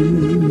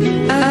you.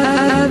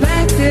 I've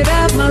acted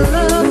out my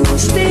love on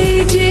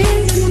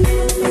stages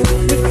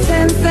with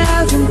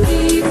 10,000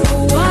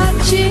 people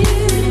watching.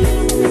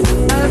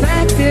 I've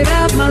acted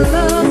out my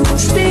love on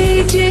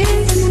stages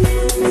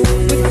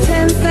with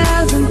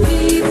 10,000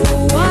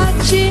 people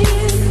watching.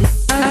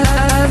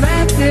 I've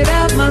acted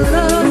out my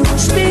love on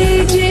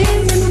stages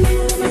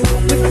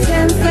with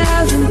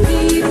 10,000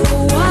 people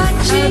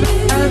watching.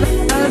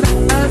 I've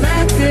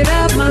acted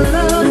out my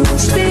love on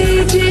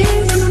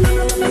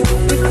stages with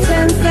 10,000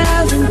 people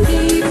watching.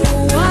 But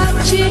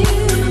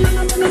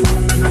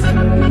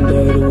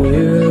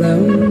we're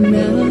alone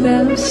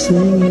now,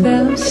 singing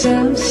this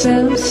song.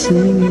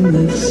 Singing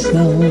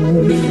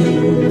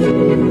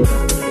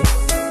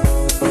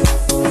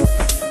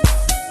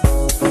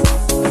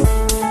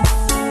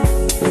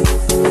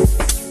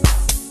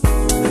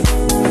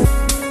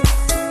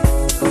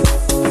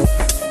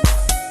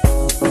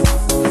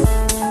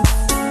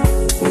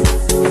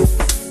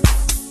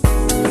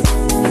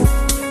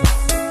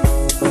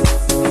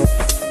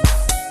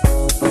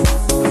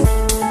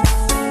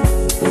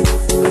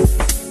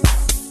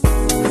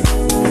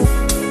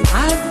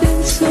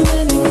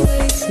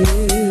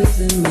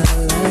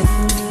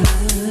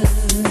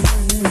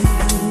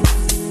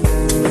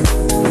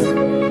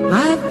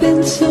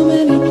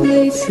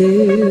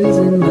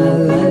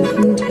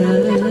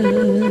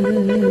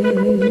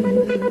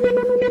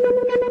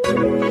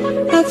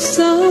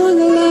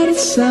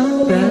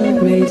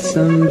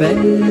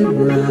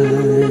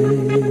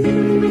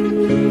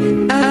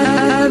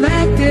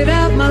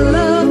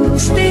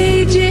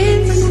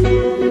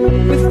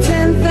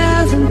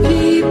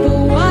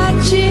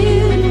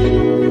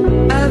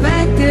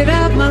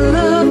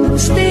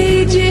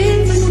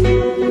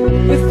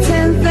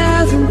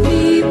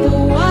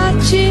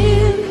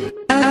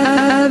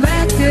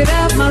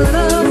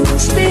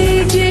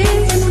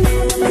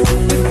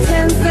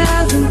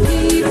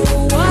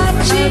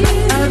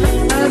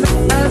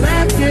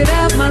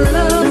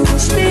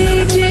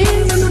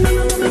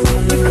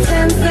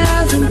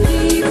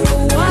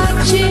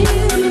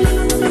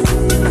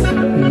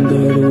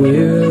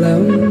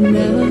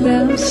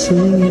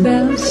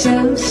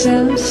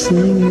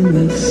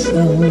this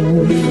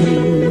song.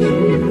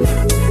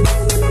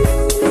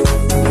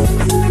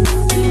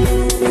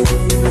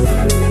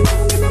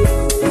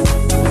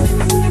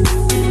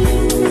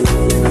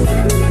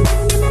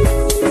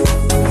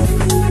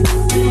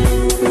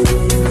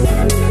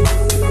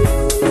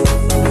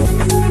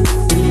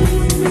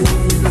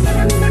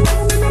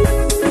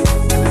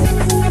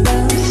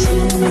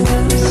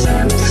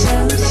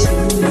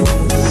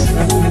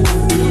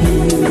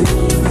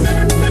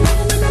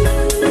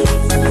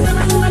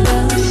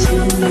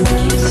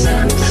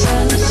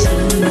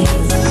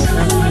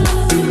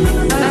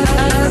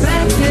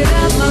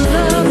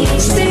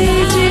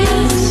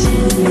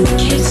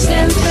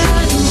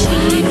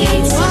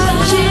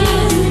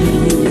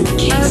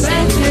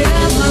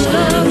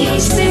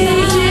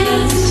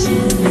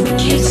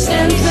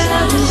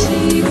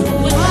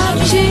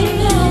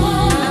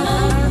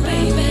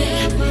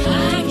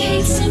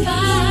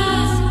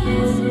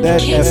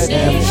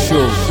 FM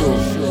show.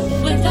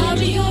 Without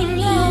your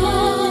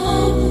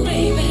love,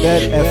 baby.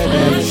 That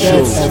FM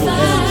show.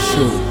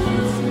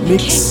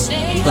 Mix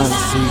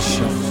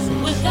transition.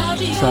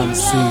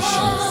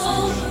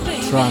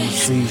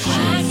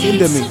 In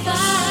the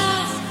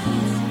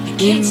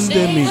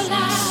mix.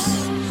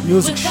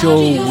 Music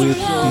show with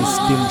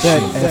distinction.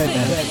 That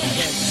FM.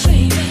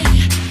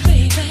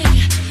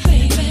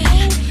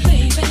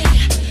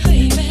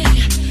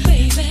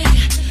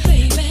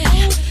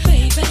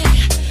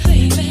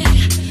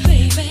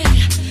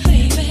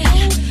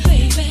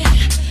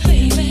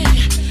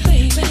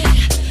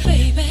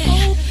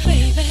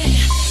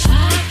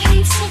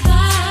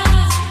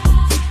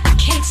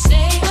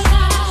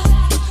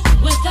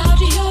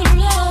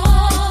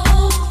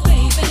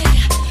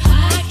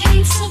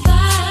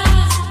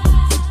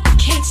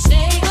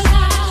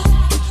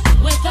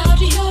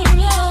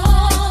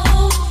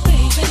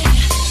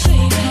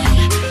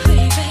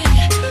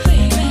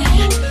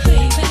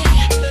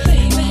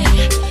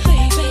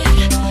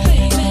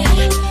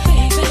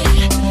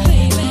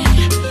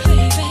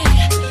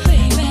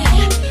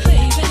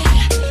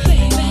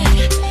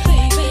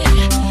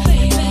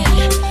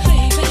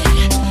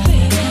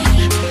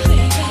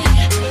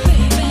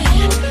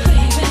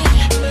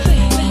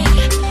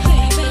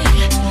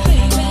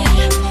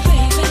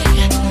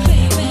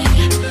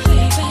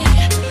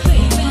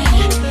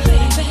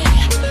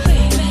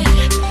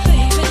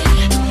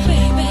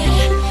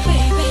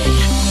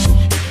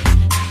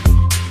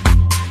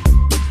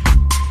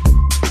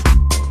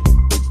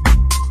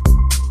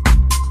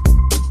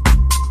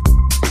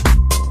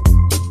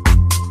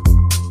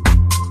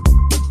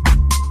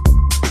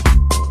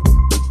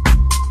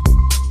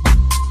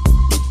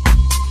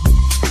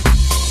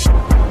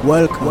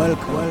 Welcome.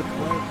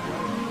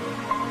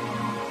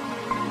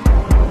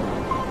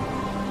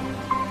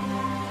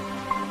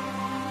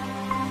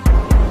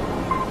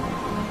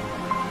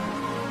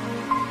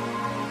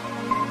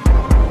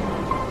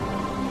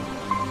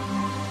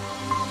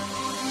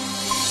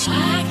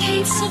 I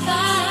can't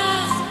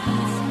survive,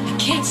 I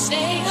can't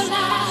stay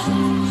alive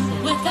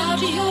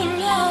without your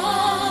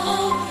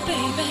love,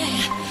 baby.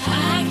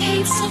 I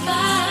can't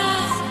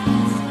survive,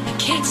 I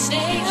can't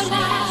stay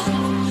alive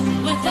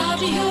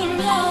without your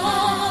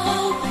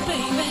love,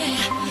 baby.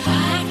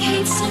 I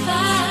can't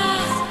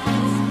survive,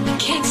 I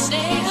can't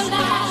stay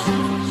alive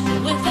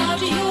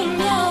without your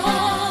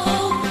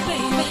love,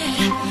 baby.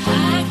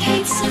 I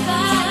can't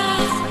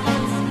survive,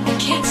 I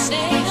can't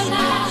stay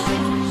alive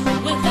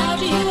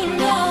without your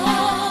love.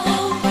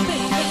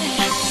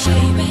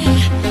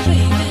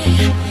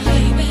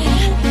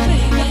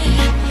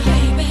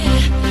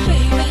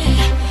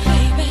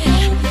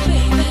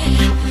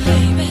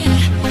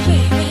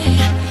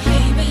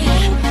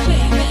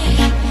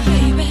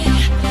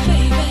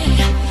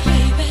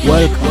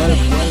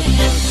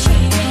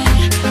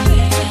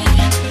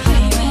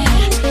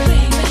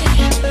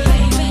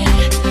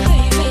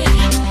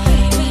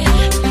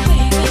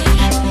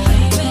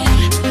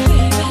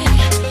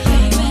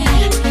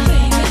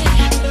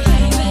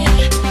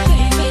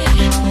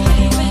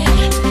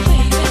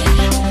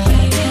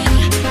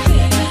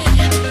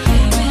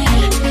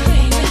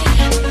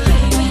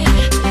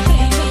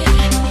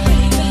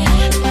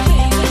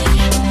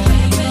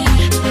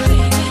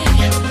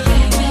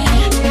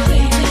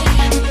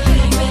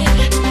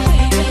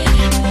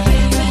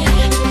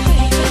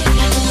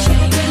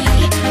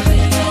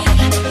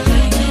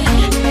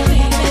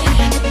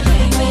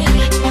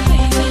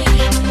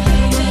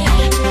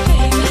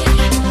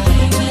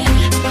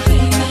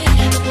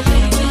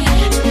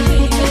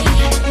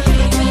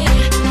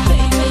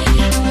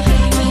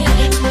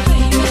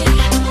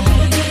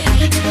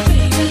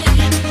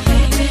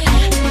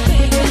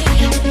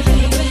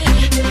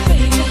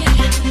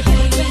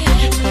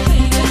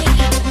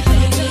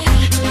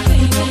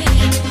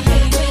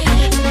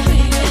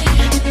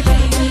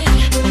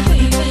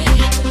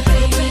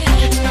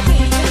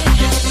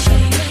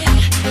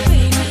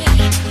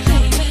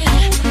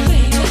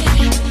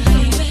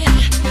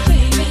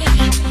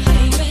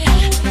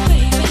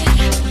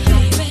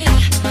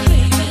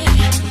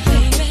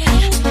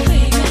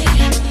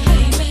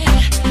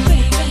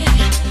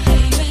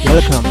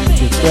 Welcome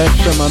to That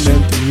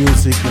Firmament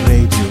Music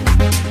Radio.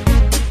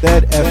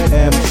 That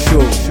FM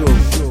show.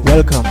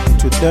 Welcome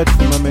to That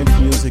Firmament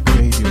Music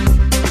Radio.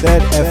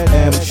 That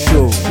FM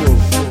show.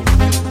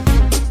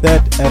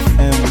 That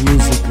FM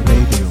Music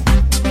Radio.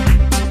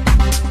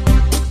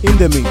 In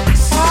the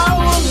mix.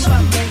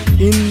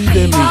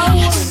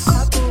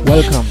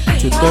 Welcome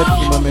to That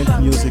Firmament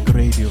Music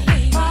Radio.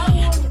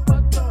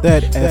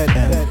 That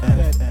FM.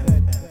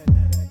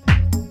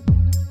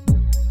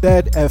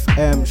 That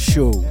FM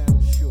show.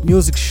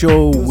 Music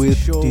show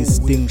with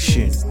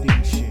distinction.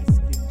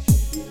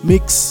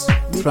 Mix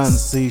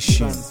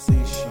transition.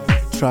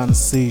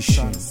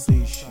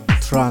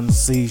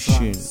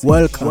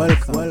 Welcome.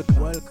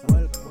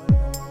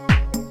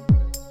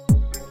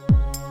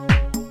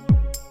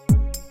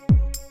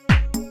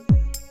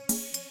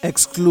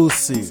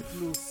 Exclusive.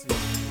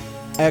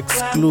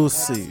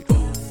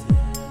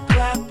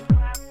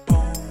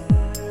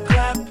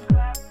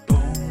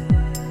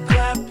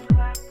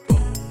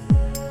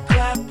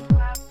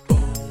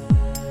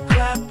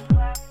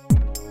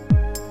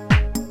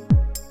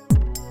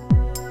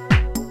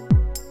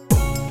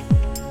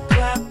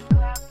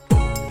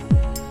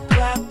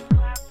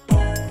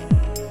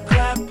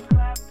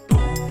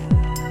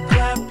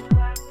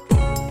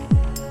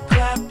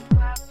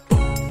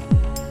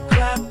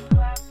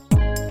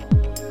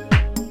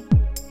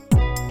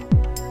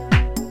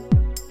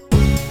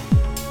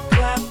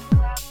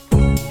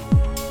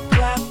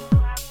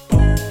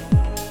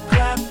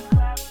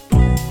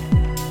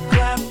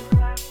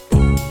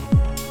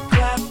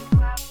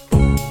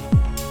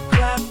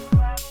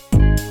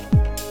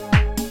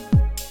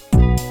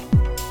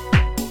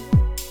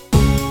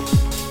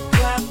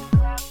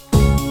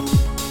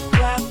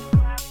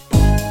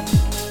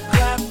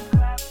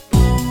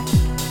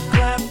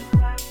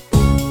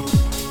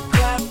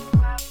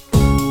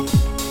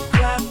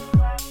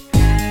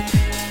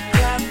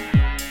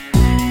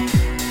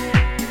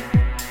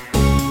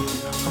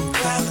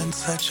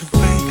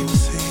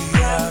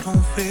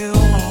 feel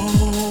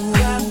whole.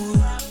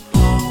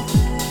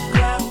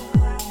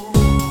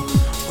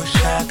 Wish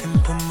I can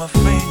put my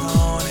finger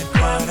on it,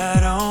 but I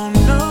don't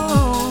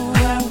know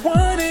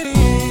what it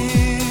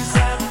is.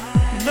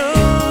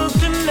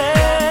 Looked in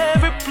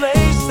every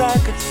place I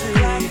could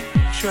see,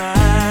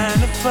 trying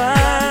to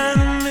find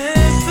the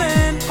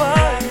missing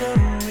part of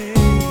me.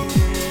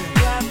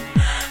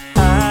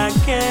 I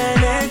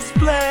can't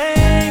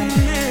explain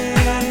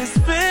this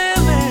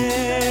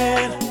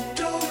feeling.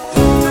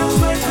 Feels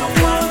like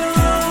I'm on a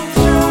long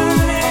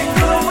journey,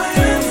 going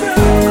in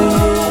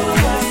circles.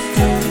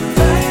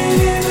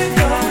 Ain't even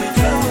going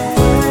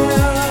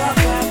nowhere.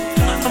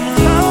 I'm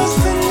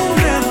lost in the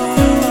middle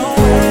of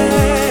nowhere.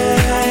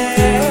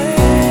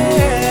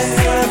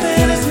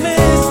 Something is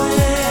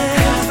missing.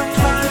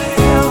 Somebody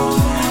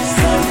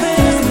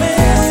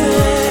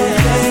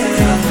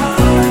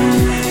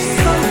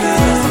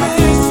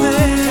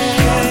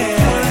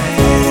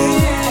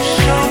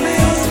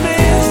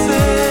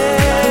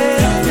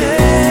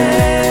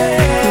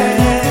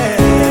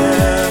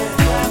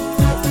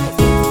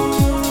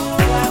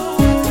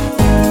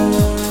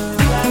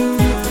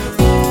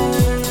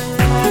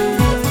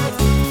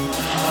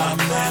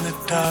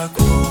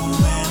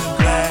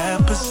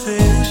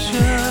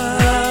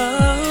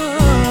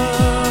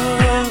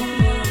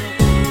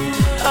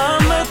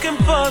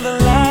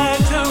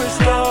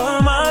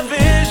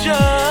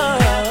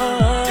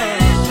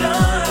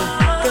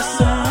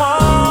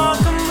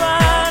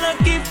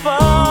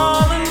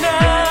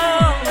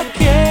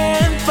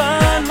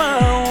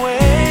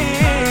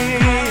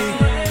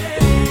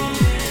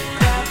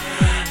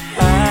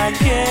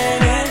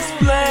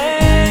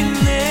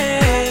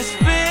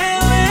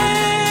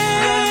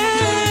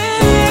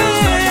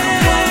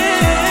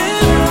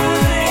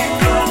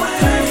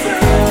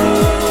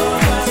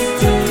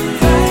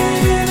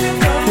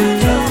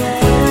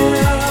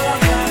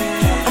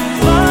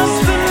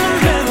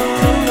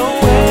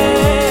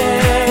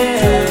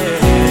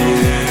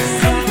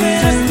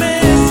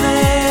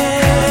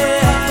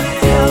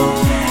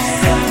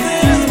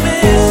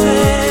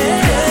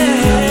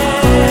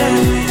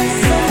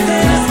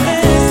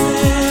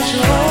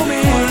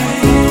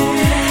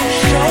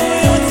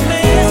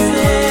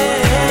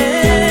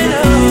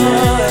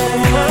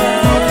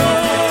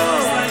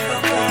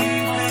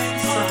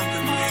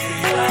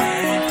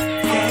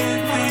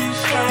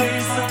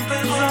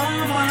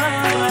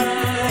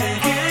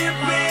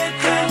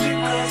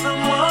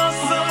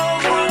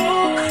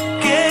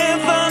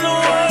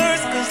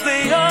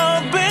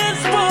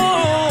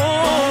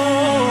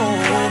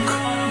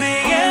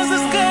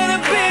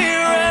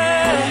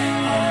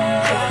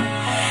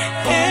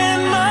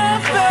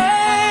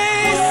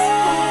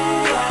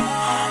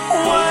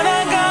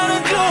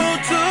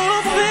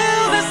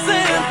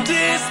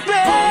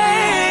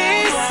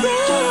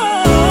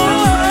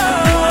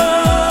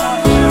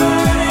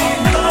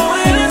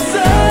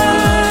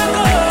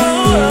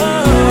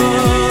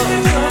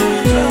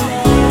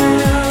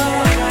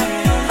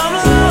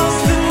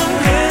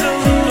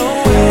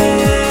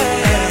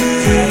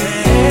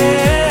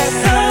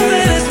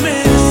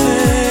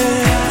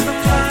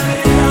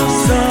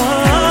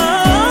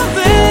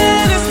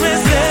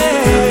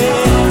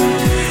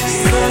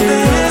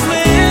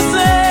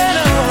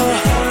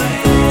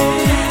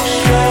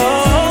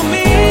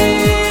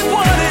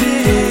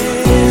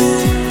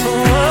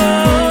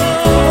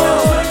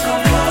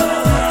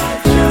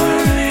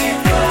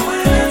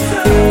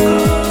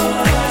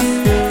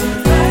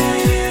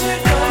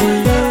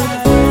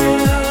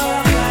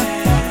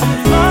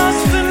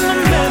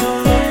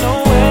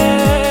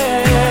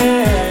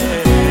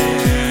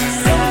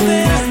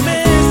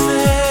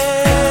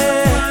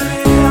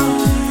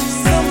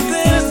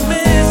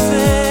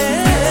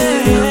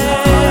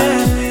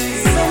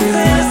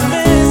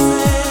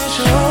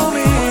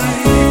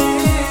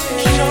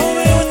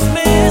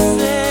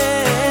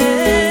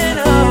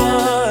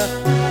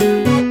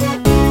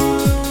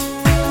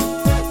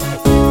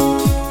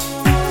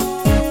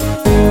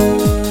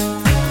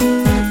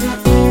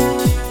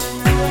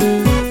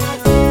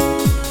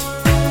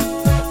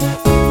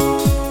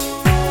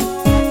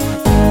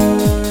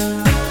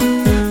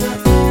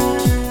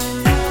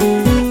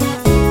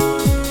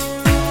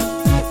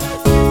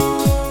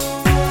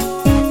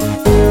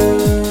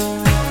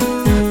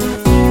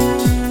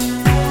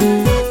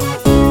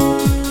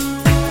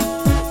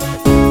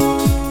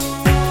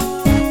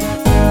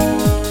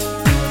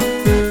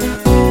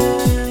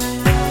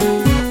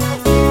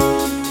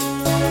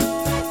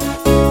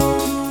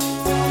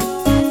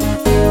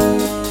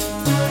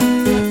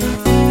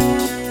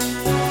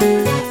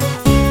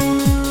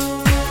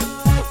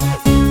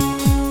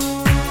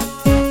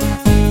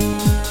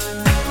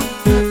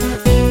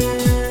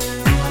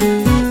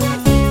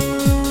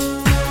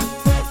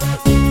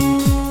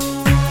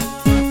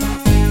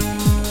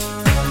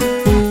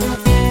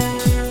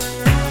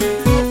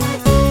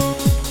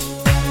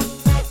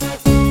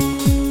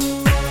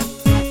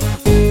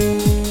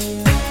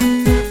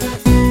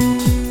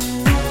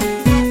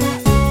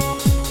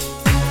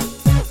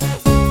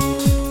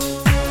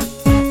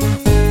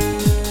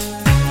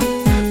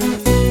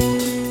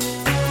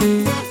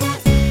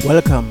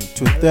Welcome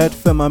to Third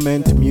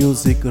Firmament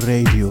Music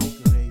Radio.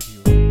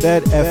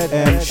 Third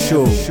FM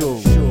Show.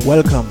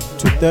 Welcome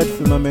to Third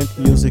Firmament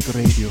Music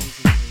Radio.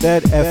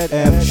 Third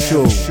FM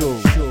Show.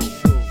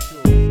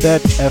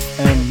 Third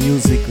FM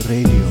Music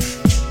Radio.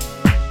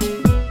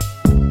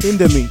 In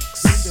the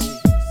mix.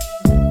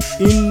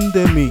 In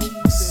the mix.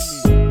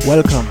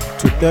 Welcome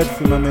to Third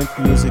Firmament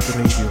Music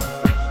Radio.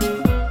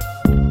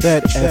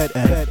 Third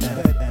FM.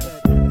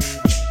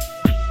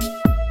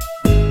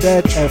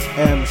 Third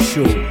FM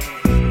Show.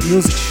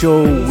 Music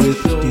show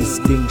with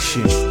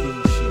distinction.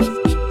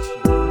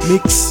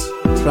 Mix,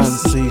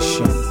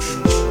 transition.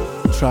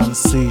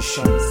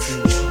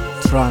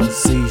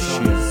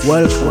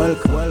 Welcome.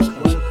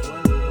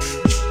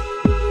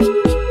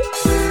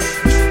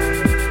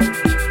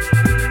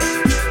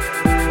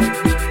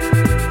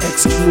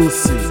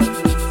 Exclusive.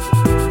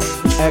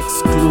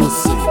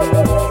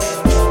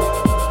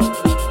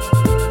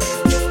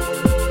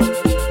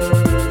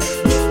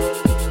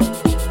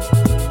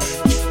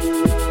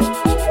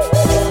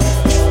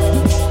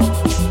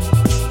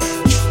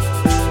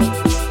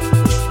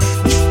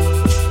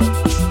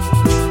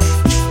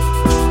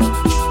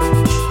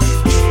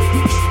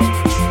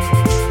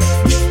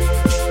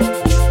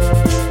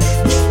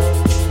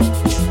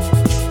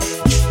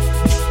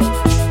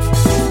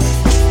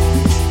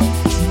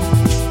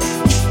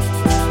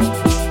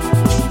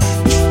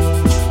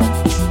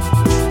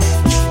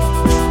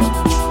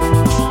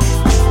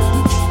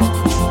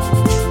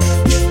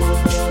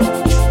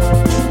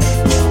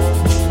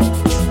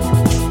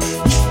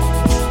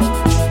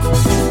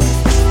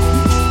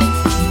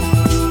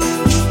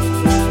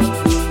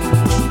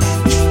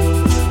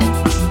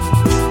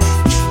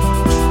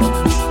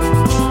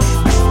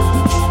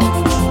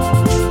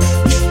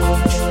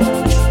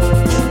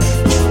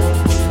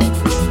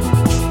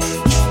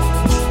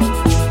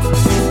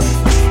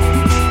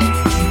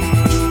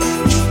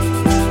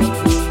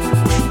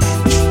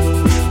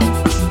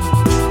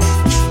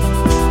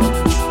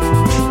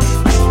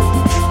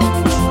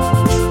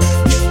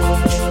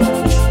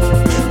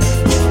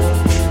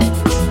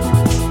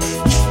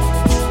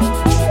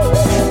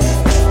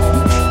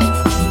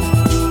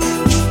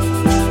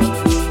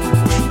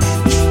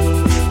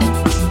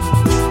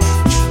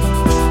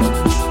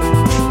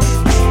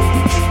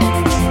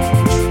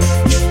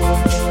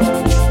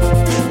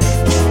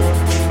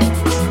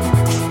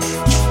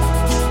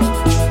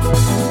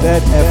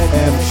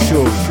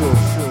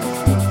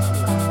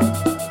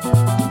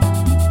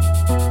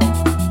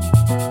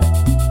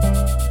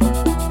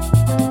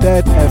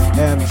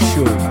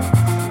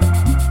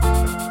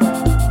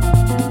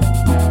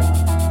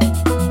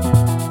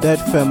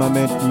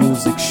 Firmament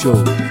Music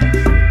Show.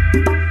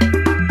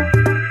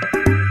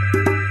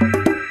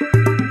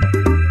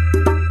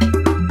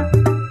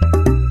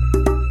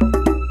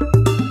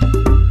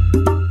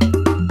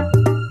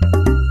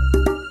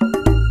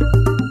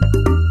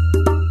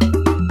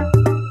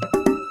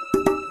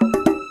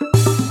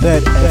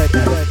 That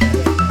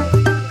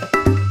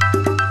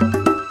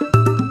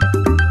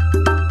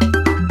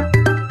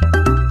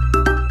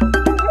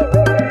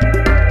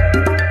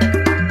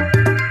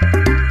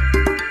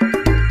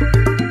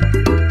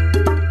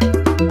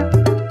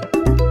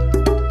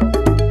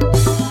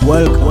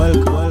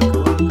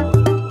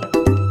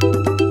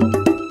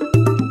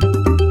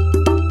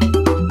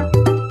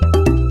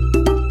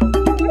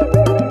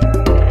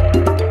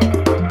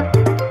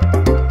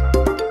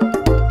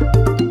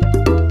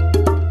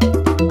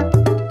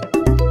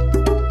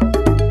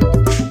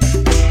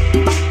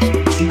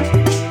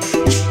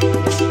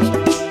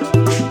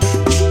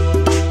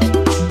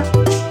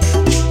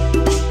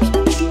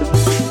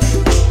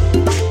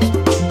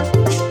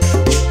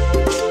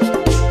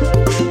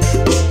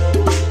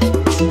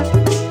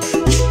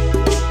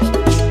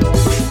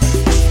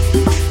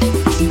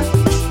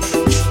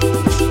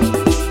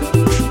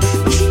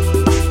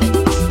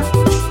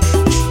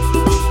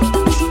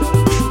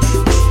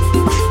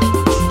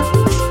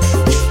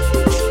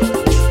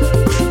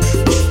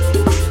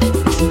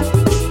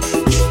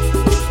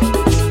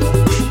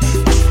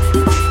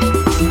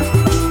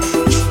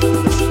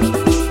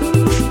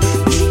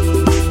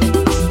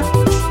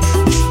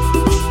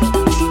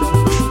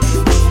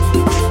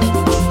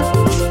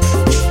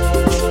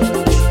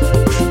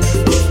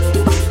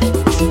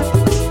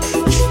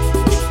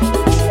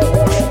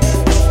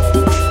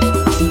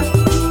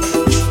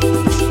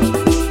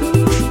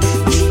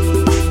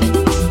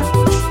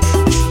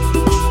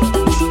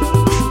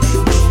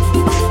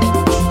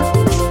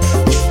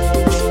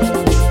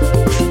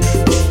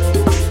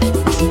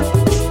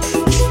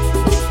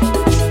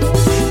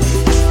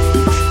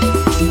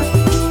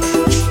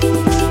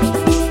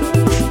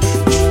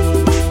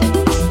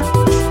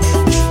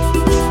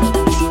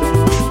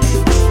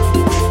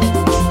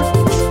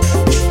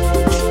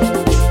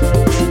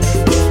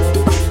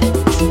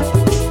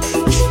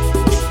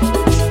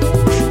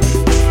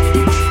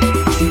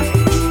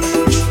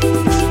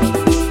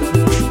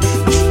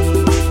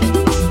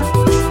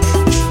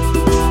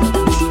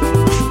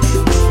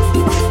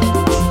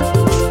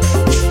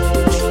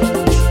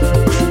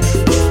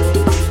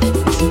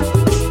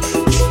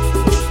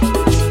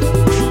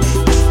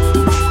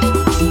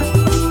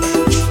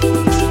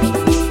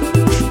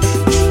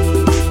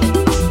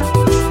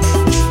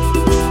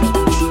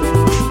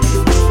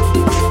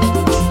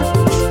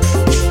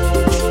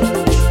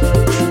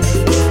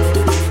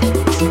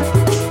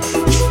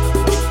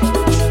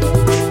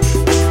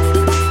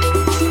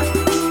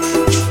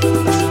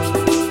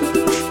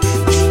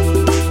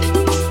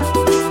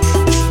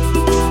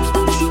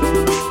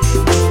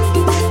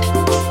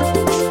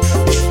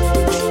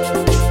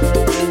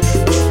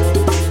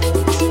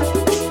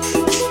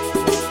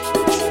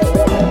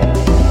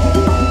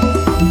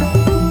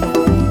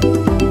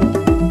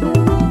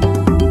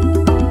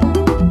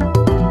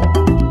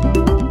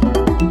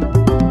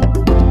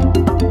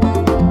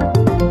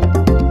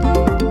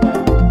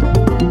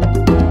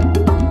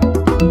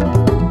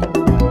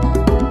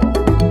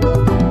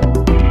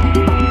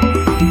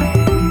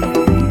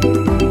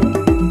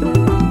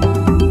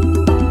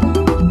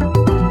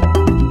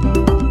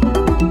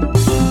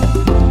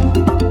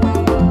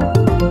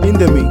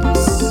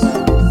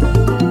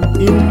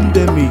In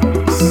the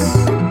mix.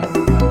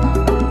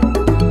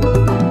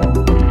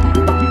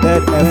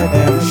 That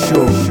FM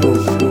show.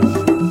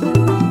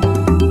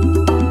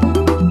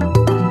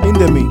 In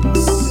the mix.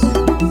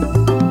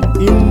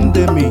 In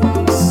the mix.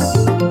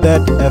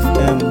 That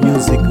FM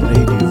music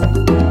radio.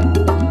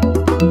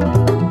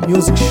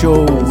 Music show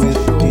with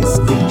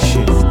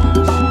distinction.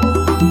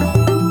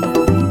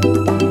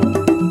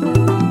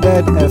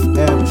 That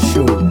FM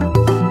show.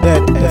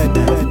 That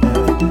FM.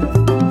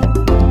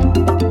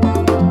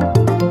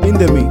 In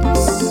the mix.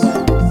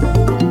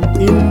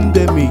 In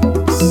the mix.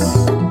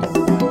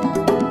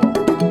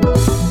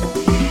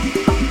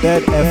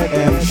 That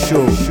FM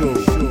show.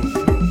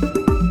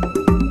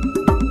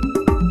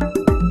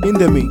 In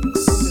the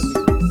mix.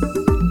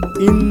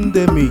 In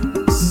the mix.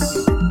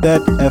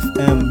 That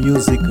FM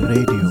music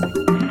radio.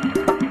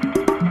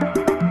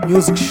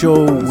 Music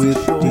show with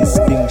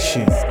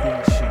distinction.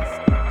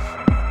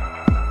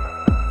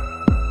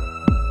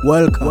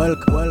 Welcome.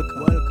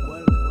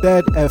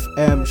 That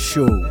FM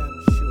show.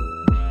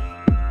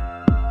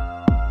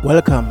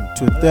 Welcome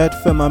to That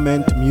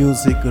Firmament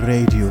Music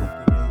Radio.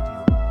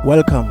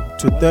 Welcome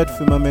to That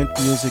Firmament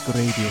Music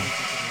Radio.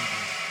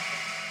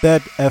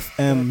 That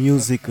FM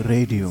Music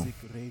Radio.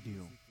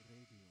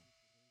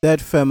 That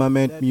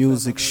Firmament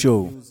Music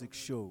Show.